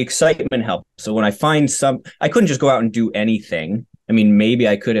the excitement helps. So when I find I couldn't just go out and do anything. I mean, maybe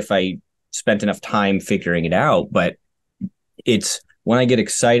I could if I spent enough time figuring it out, but it's when I get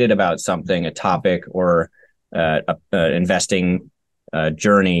excited about something, a topic, or investing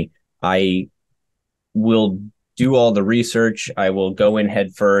journey, I will do all the research. I will go in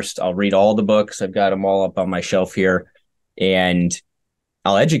head first. I'll read all the books. I've got them all up on my shelf here, and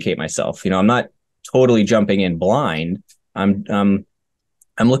I'll educate myself. I'm not totally jumping in blind. I'm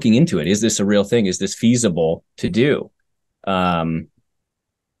looking into it. Is this a real thing? Is this feasible to do? And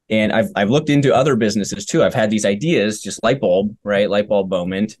I've looked into other businesses too. I've had these ideas, just light bulb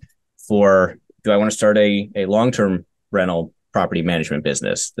moment for, do I want to start a long-term rental property management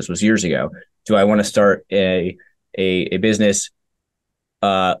business? This was years ago. Do I want to start a business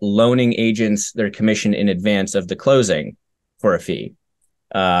loaning agents their commission in advance of the closing for a fee?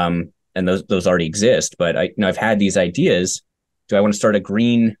 And those already exist, but I've had these ideas. Do I want to start a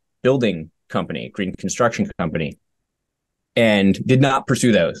green building company, green construction company? And did not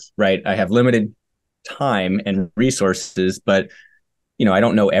pursue those, right? I have limited time and resources, but I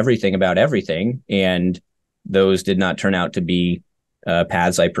don't know everything about everything, and those did not turn out to be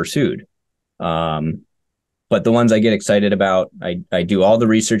paths I pursued. But the ones I get excited about, I do all the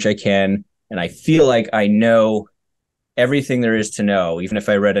research I can, and I feel like I know everything there is to know. Even if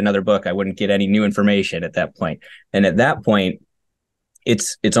I read another book, I wouldn't get any new information at that point. And at that point,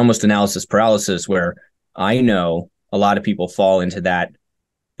 it's almost analysis paralysis, where I know a lot of people fall into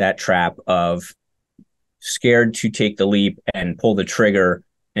that trap of scared to take the leap and pull the trigger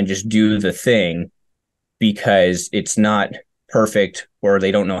and just do the thing because it's not perfect, or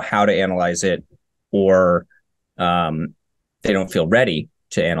they don't know how to analyze it, or they don't feel ready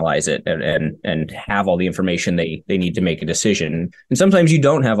to analyze it and have all the information they need to make a decision. And sometimes you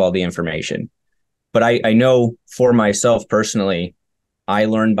don't have all the information. But I know for myself personally, I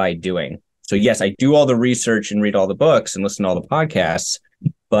learn by doing. So yes, I do all the research and read all the books and listen to all the podcasts,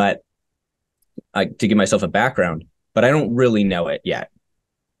 but to give myself a background, but I don't really know it yet.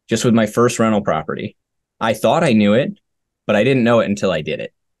 Just with my first rental property, I thought I knew it, but I didn't know it until I did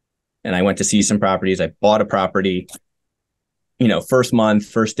it. And I went to see some properties. I bought a property, first month,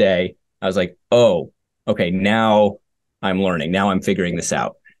 first day, I was like, oh, okay, now I'm learning. Now I'm figuring this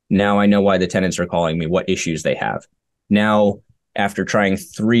out. Now I know why the tenants are calling me, what issues they have. Now, after trying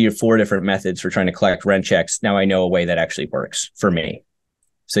 3 or 4 different methods for trying to collect rent checks, now I know a way that actually works for me.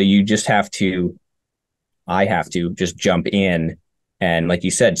 So you just I have to just jump in and, like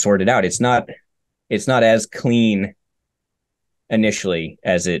you said, sort it out. It's not as clean initially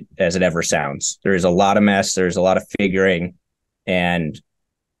as it ever sounds. There is a lot of mess. There's a lot of figuring, and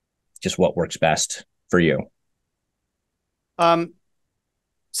just what works best for you.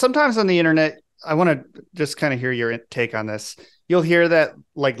 Sometimes on the internet, I want to just kind of hear your take on this. You'll hear that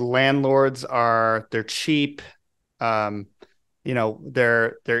like landlords they're cheap. They're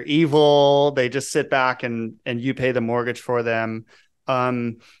evil. They just sit back and you pay the mortgage for them.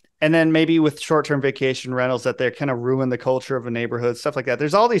 And then maybe with short-term vacation rentals that they kind of ruin the culture of a neighborhood, stuff like that.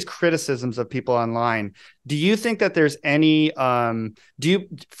 There's all these criticisms of people online. Do you think that there's any, do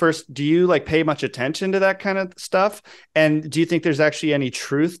you like pay much attention to that kind of stuff? And do you think there's actually any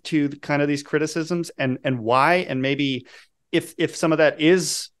truth to kind of these criticisms and why? And maybe if some of that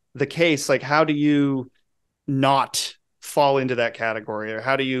is the case, like how do you not fall into that category, or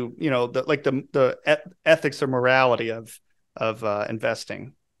how do you, the ethics or morality of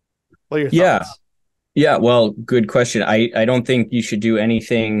investing? What are your thoughts? Yeah. Well, good question. I don't think you should do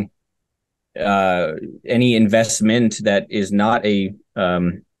anything, any investment that is not a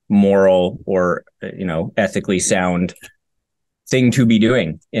moral or, ethically sound thing to be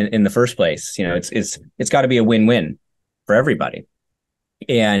doing in the first place. It's got to be a win-win for everybody.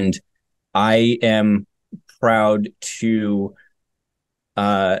 And I am proud to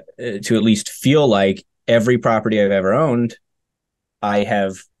at least feel like every property I've ever owned, I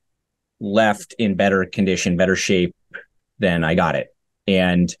have left in better condition, better shape than I got it.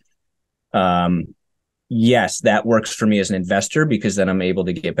 And yes, that works for me as an investor, because then I'm able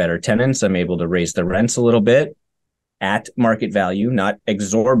to get better tenants. I'm able to raise the rents a little bit at market value, not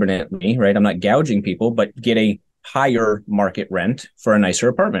exorbitantly, right? I'm not gouging people, but get a higher market rent for a nicer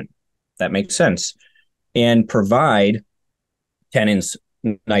apartment. That makes sense. And provide tenants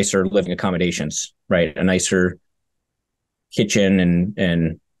nicer living accommodations, right? A nicer kitchen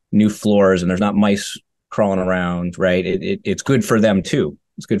and new floors, and there's not mice crawling around, right? It's good for them too.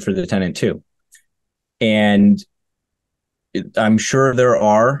 It's good for the tenant too. And I'm sure there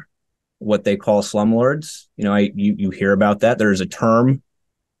are what they call slumlords. You hear about that. There's a term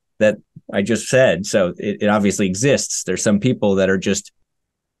that I just said. So it obviously exists. There's some people that are just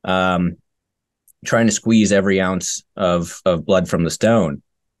trying to squeeze every ounce of blood from the stone.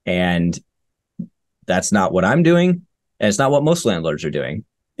 And that's not what I'm doing. And it's not what most landlords are doing.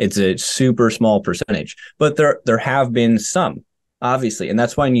 It's a super small percentage, but there have been some, obviously. And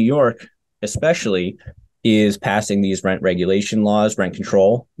that's why New York, especially, is passing these rent regulation laws, rent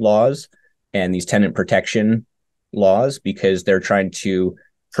control laws, and these tenant protection laws, because they're trying to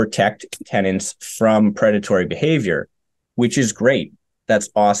protect tenants from predatory behavior, which is great. That's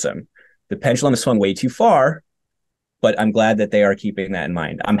awesome. The pendulum has swung way too far, but I'm glad that they are keeping that in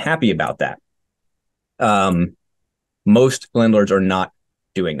mind. I'm happy about that. Most landlords are not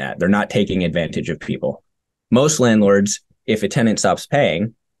doing that. They're not taking advantage of people. Most landlords, if a tenant stops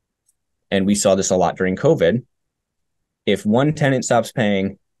paying, and we saw this a lot during COVID, if one tenant stops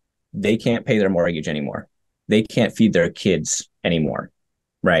paying, they can't pay their mortgage anymore. They can't feed their kids anymore,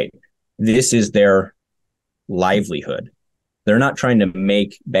 right? This is their livelihood. They're not trying to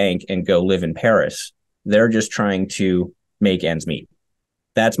make bank and go live in Paris. They're just trying to make ends meet.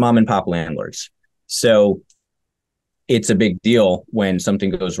 That's mom and pop landlords. So it's a big deal when something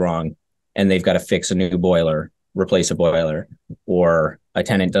goes wrong and they've got to fix a new boiler, replace a boiler, or a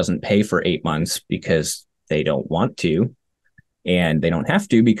tenant doesn't pay for 8 months because they don't want to, and they don't have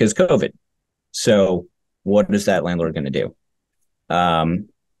to because COVID. So what is that landlord going to do?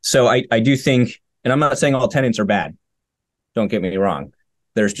 So I do think, and I'm not saying all tenants are bad. Don't get me wrong.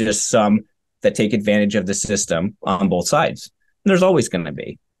 There's just some that take advantage of the system on both sides. And there's always going to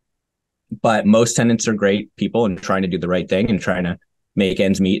be. But most tenants are great people and trying to do the right thing and trying to make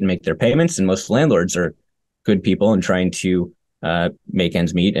ends meet and make their payments. And most landlords are good people and trying to make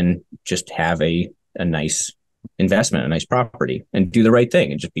ends meet and just have a nice investment, a nice property, and do the right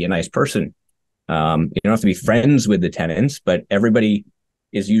thing and just be a nice person. You don't have to be friends with the tenants, but everybody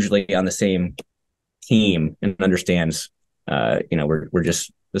is usually on the same team and understands, we're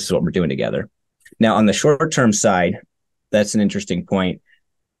just, this is what we're doing together. Now, on the short-term side, that's an interesting point.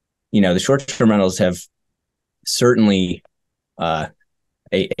 The short-term rentals have certainly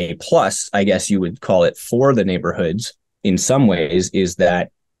a plus, I guess you would call it, for the neighborhoods in some ways, is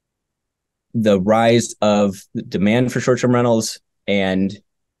that the rise of demand for short-term rentals, and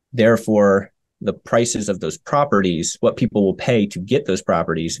therefore the prices of those properties, what people will pay to get those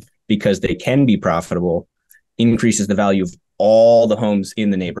properties because they can be profitable, increases the value of all the homes in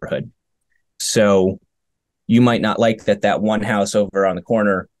the neighborhood. So you might not like that one house over on the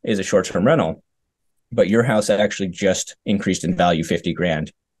corner is a short-term rental, but your house actually just increased in value 50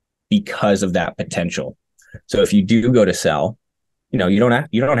 grand because of that potential. So if you do go to sell, you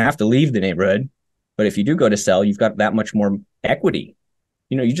don't have to leave the neighborhood, but if you do go to sell, you've got that much more equity.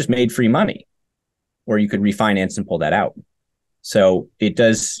 You just made free money, or you could refinance and pull that out. So it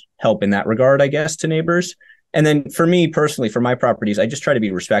does help in that regard, I guess, to neighbors. And then for me personally, for my properties, I just try to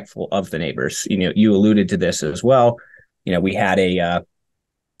be respectful of the neighbors. You alluded to this as well. We had a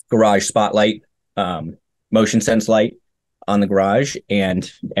garage spotlight, motion sense light on the garage,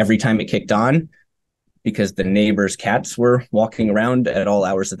 and every time it kicked on, because the neighbors' cats were walking around at all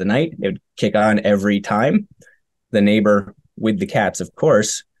hours of the night, it would kick on every time. The neighbor with the cats, of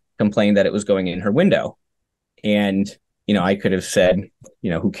course, complained that it was going in her window. And, I could have said,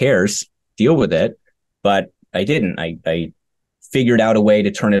 who cares? Deal with it. But I didn't. I figured out a way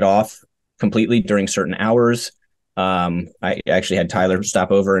to turn it off completely during certain hours. I actually had Tyler stop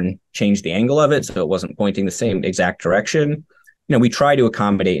over and change the angle of it so it wasn't pointing the same exact direction. We try to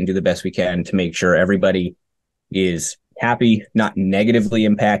accommodate and do the best we can to make sure everybody is happy, not negatively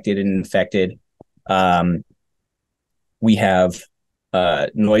impacted and infected. We have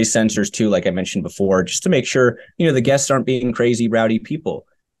noise sensors too, like I mentioned before, just to make sure, the guests aren't being crazy, rowdy people.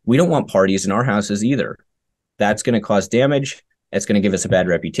 We don't want parties in our houses either. That's going to cause damage. It's going to give us a bad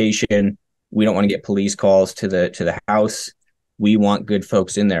reputation. We don't want to get police calls to the house. We want good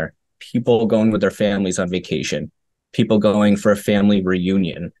folks in there. People going with their families on vacation. People going for a family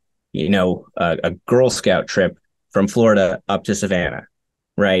reunion. A Girl Scout trip from Florida up to Savannah,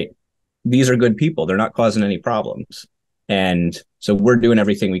 right? These are good people. They're not causing any problems. And so we're doing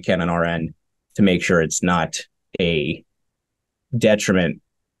everything we can on our end to make sure it's not a detriment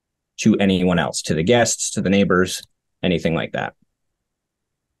to anyone else, to the guests, to the neighbors, anything like that.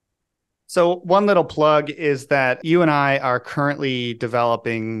 So one little plug is that you and I are currently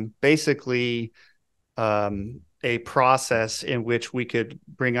developing basically a process in which we could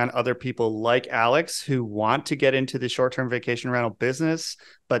bring on other people like Alex who want to get into the short-term vacation rental business,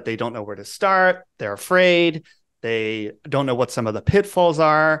 but they don't know where to start. They're afraid. They don't know what some of the pitfalls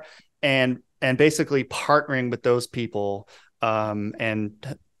are, and basically partnering with those people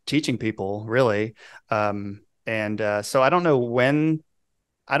and teaching people really. So I don't know when.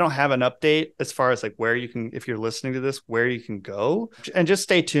 I don't have an update as far as like where you can, if you're listening to this, where you can go, and just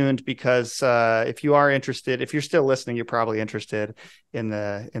stay tuned because if you are interested, if you're still listening, you're probably interested in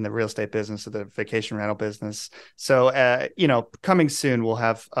the real estate business or the vacation rental business. So, coming soon, we'll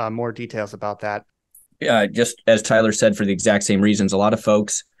have more details about that. Yeah, just as Tyler said, for the exact same reasons, a lot of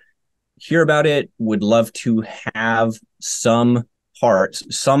folks hear about it, would love to have some parts,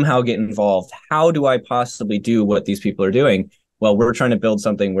 somehow get involved. How do I possibly do what these people are doing? Well, we're trying to build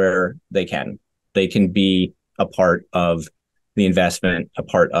something where they can be a part of the investment, a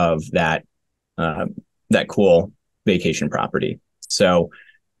part of that cool vacation property. So,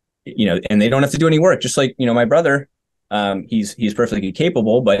 and they don't have to do any work. Just like, my brother, he's perfectly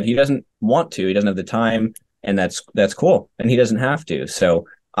capable, but he doesn't want to. He doesn't have the time, and that's cool. And he doesn't have to. So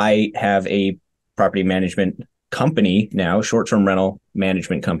I have a property management company now, short-term rental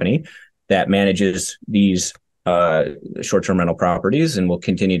management company that manages these short-term rental properties, and will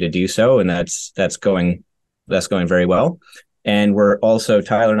continue to do so. And that's going very well. And we're also,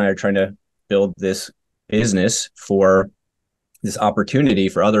 Tyler and I are trying to build this business for this opportunity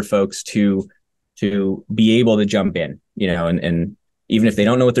for other folks to be able to jump in, and even if they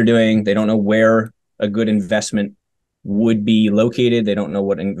don't know what they're doing, they don't know where a good investment would be located, they don't know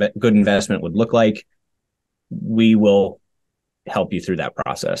what good investment would look like, we will help you through that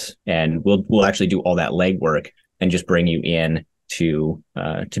process, and we'll actually do all that legwork and just bring you in to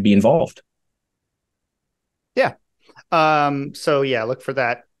be involved. Yeah. So yeah, look for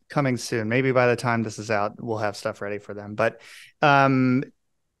that coming soon. Maybe by the time this is out, we'll have stuff ready for them. But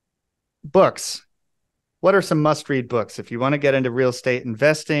books. What are some must-read books if you want to get into real estate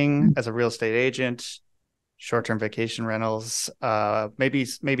investing as a real estate agent, short-term vacation rentals? Maybe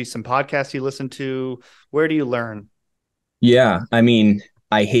some podcasts you listen to. Where do you learn? Yeah, I mean,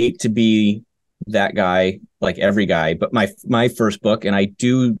 I hate to be that guy, like every guy, but my first book, and I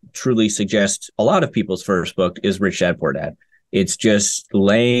do truly suggest a lot of people's first book, is Rich Dad Poor Dad. It's just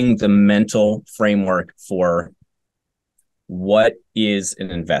laying the mental framework for what is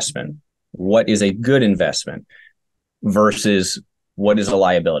an investment? What is a good investment versus what is a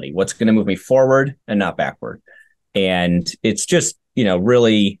liability? What's going to move me forward and not backward? And it's just,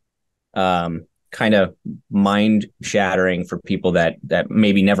 really kind of mind shattering for people that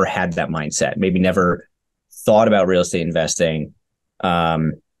maybe never had that mindset, maybe never thought about real estate investing.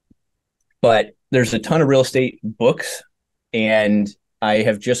 But there's a ton of real estate books, and I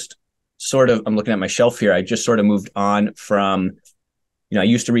have just I'm looking at my shelf here. I just sort of moved on from, I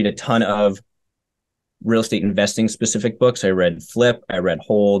used to read a ton of real estate investing specific books. I read Flip, I read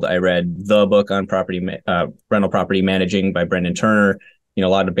Hold, I read the book on rental property managing by Brendan Turner, a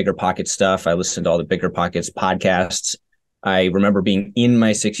lot of Bigger Pockets stuff. I listened to all the Bigger Pockets podcasts. I remember being in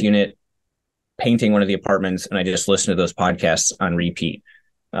my 6-unit painting one of the apartments, and I just listened to those podcasts on repeat.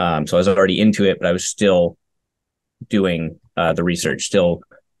 So I was already into it, but I was still doing the research, still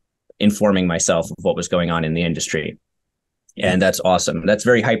informing myself of what was going on in the industry. And that's awesome. That's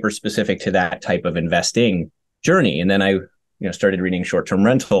very hyper specific to that type of investing journey. And then I, started reading short-term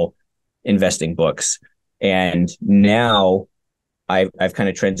rental investing books. And now I've kind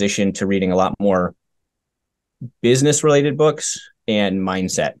of transitioned to reading a lot more business related books and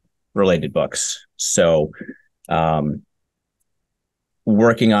mindset related books. So,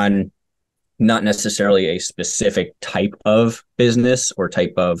 working on not necessarily a specific type of business or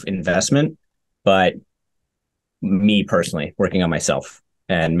type of investment, but me personally working on myself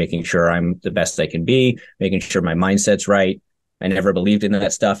and making sure I'm the best I can be, making sure my mindset's right. I never believed in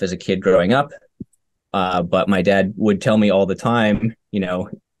that stuff as a kid growing up. But my dad would tell me all the time,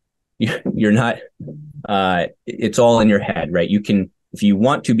 you're not, it's all in your head, right? You can, if you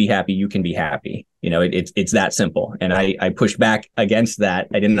want to be happy, you can be happy. It's that simple. And I pushed back against that.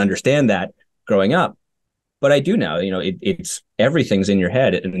 I didn't understand that growing up, but I do now. It's everything's in your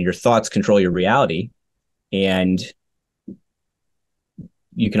head, and your thoughts control your reality, and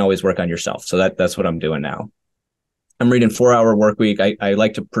you can always work on yourself. So that's what I'm doing now. I'm reading 4-Hour Workweek. I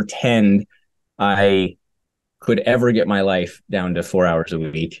like to pretend I could ever get my life down to 4 hours a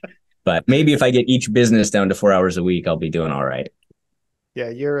week, but maybe if I get each business down to 4 hours a week, I'll be doing all right. Yeah,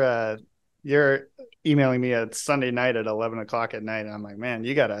 you're emailing me at Sunday night at 11 o'clock at night, and I'm like, man,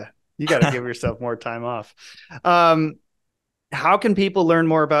 you gotta give yourself more time off. How can people learn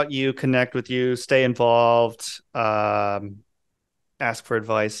more about you, connect with you, stay involved, ask for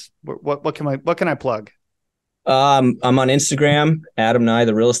advice? What can I plug? I'm on Instagram, Adam Nye,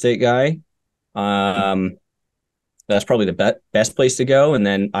 the real estate guy. That's probably the best place to go. And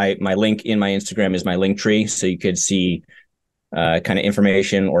then my link in my Instagram is my link tree, so you could see kind of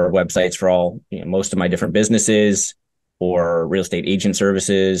information or websites for all, most of my different businesses or real estate agent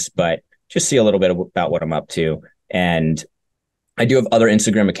services, but just see a little bit about what I'm up to. And I do have other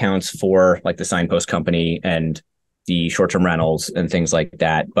Instagram accounts for like the Signpost Company and the short-term rentals and things like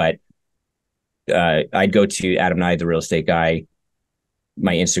that. But I'd go to Adam Nye, the real estate guy,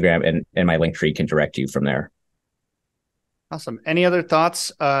 my Instagram, and my link tree can direct you from there. Awesome. Any other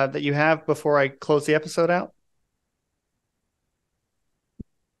thoughts that you have before I close the episode out?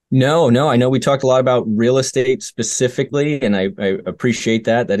 No. I know we talked a lot about real estate specifically, and I appreciate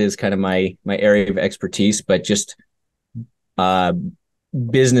that. That is kind of my area of expertise, but just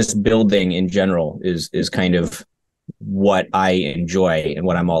business building in general is kind of what I enjoy and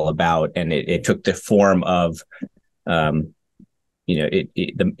what I'm all about. And it took the form of, it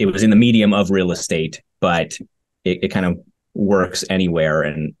was in the medium of real estate, but it kind of works anywhere.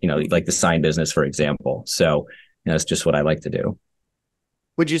 And, like the sign business, for example. So, it's just what I like to do.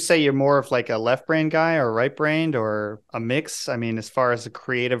 Would you say you're more of like a left brain guy or right brained or a mix? I mean, as far as the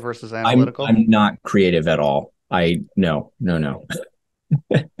creative versus analytical? I'm not creative at all. No.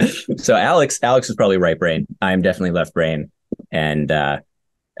 So Alex is probably right brain. I'm definitely left brain. And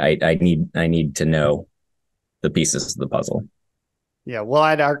I need to know the pieces of the puzzle. Yeah. Well,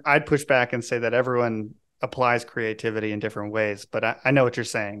 I'd push back and say that everyone applies creativity in different ways, but I know what you're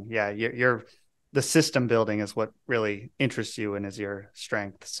saying. Yeah. You're the system building is what really interests you and is your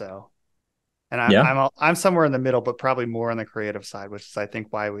strength. So, and I'm somewhere in the middle, but probably more on the creative side, which is, I think,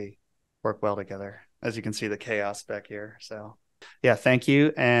 why we work well together. As you can see, the chaos back here. So yeah, thank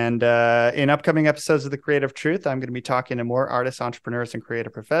you. And in upcoming episodes of The Creative Truth, I'm going to be talking to more artists, entrepreneurs, and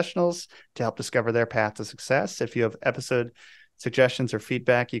creative professionals to help discover their path to success. If you have episode suggestions or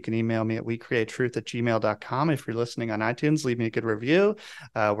feedback, you can email me at wecreatetruth@gmail.com. If you're listening on iTunes, leave me a good review.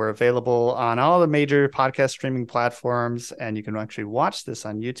 We're available on all the major podcast streaming platforms, and you can actually watch this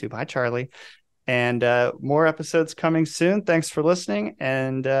on YouTube. Hi, Charlie. And more episodes coming soon. Thanks for listening.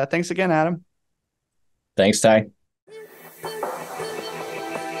 And thanks again, Adam. Thanks, Ty.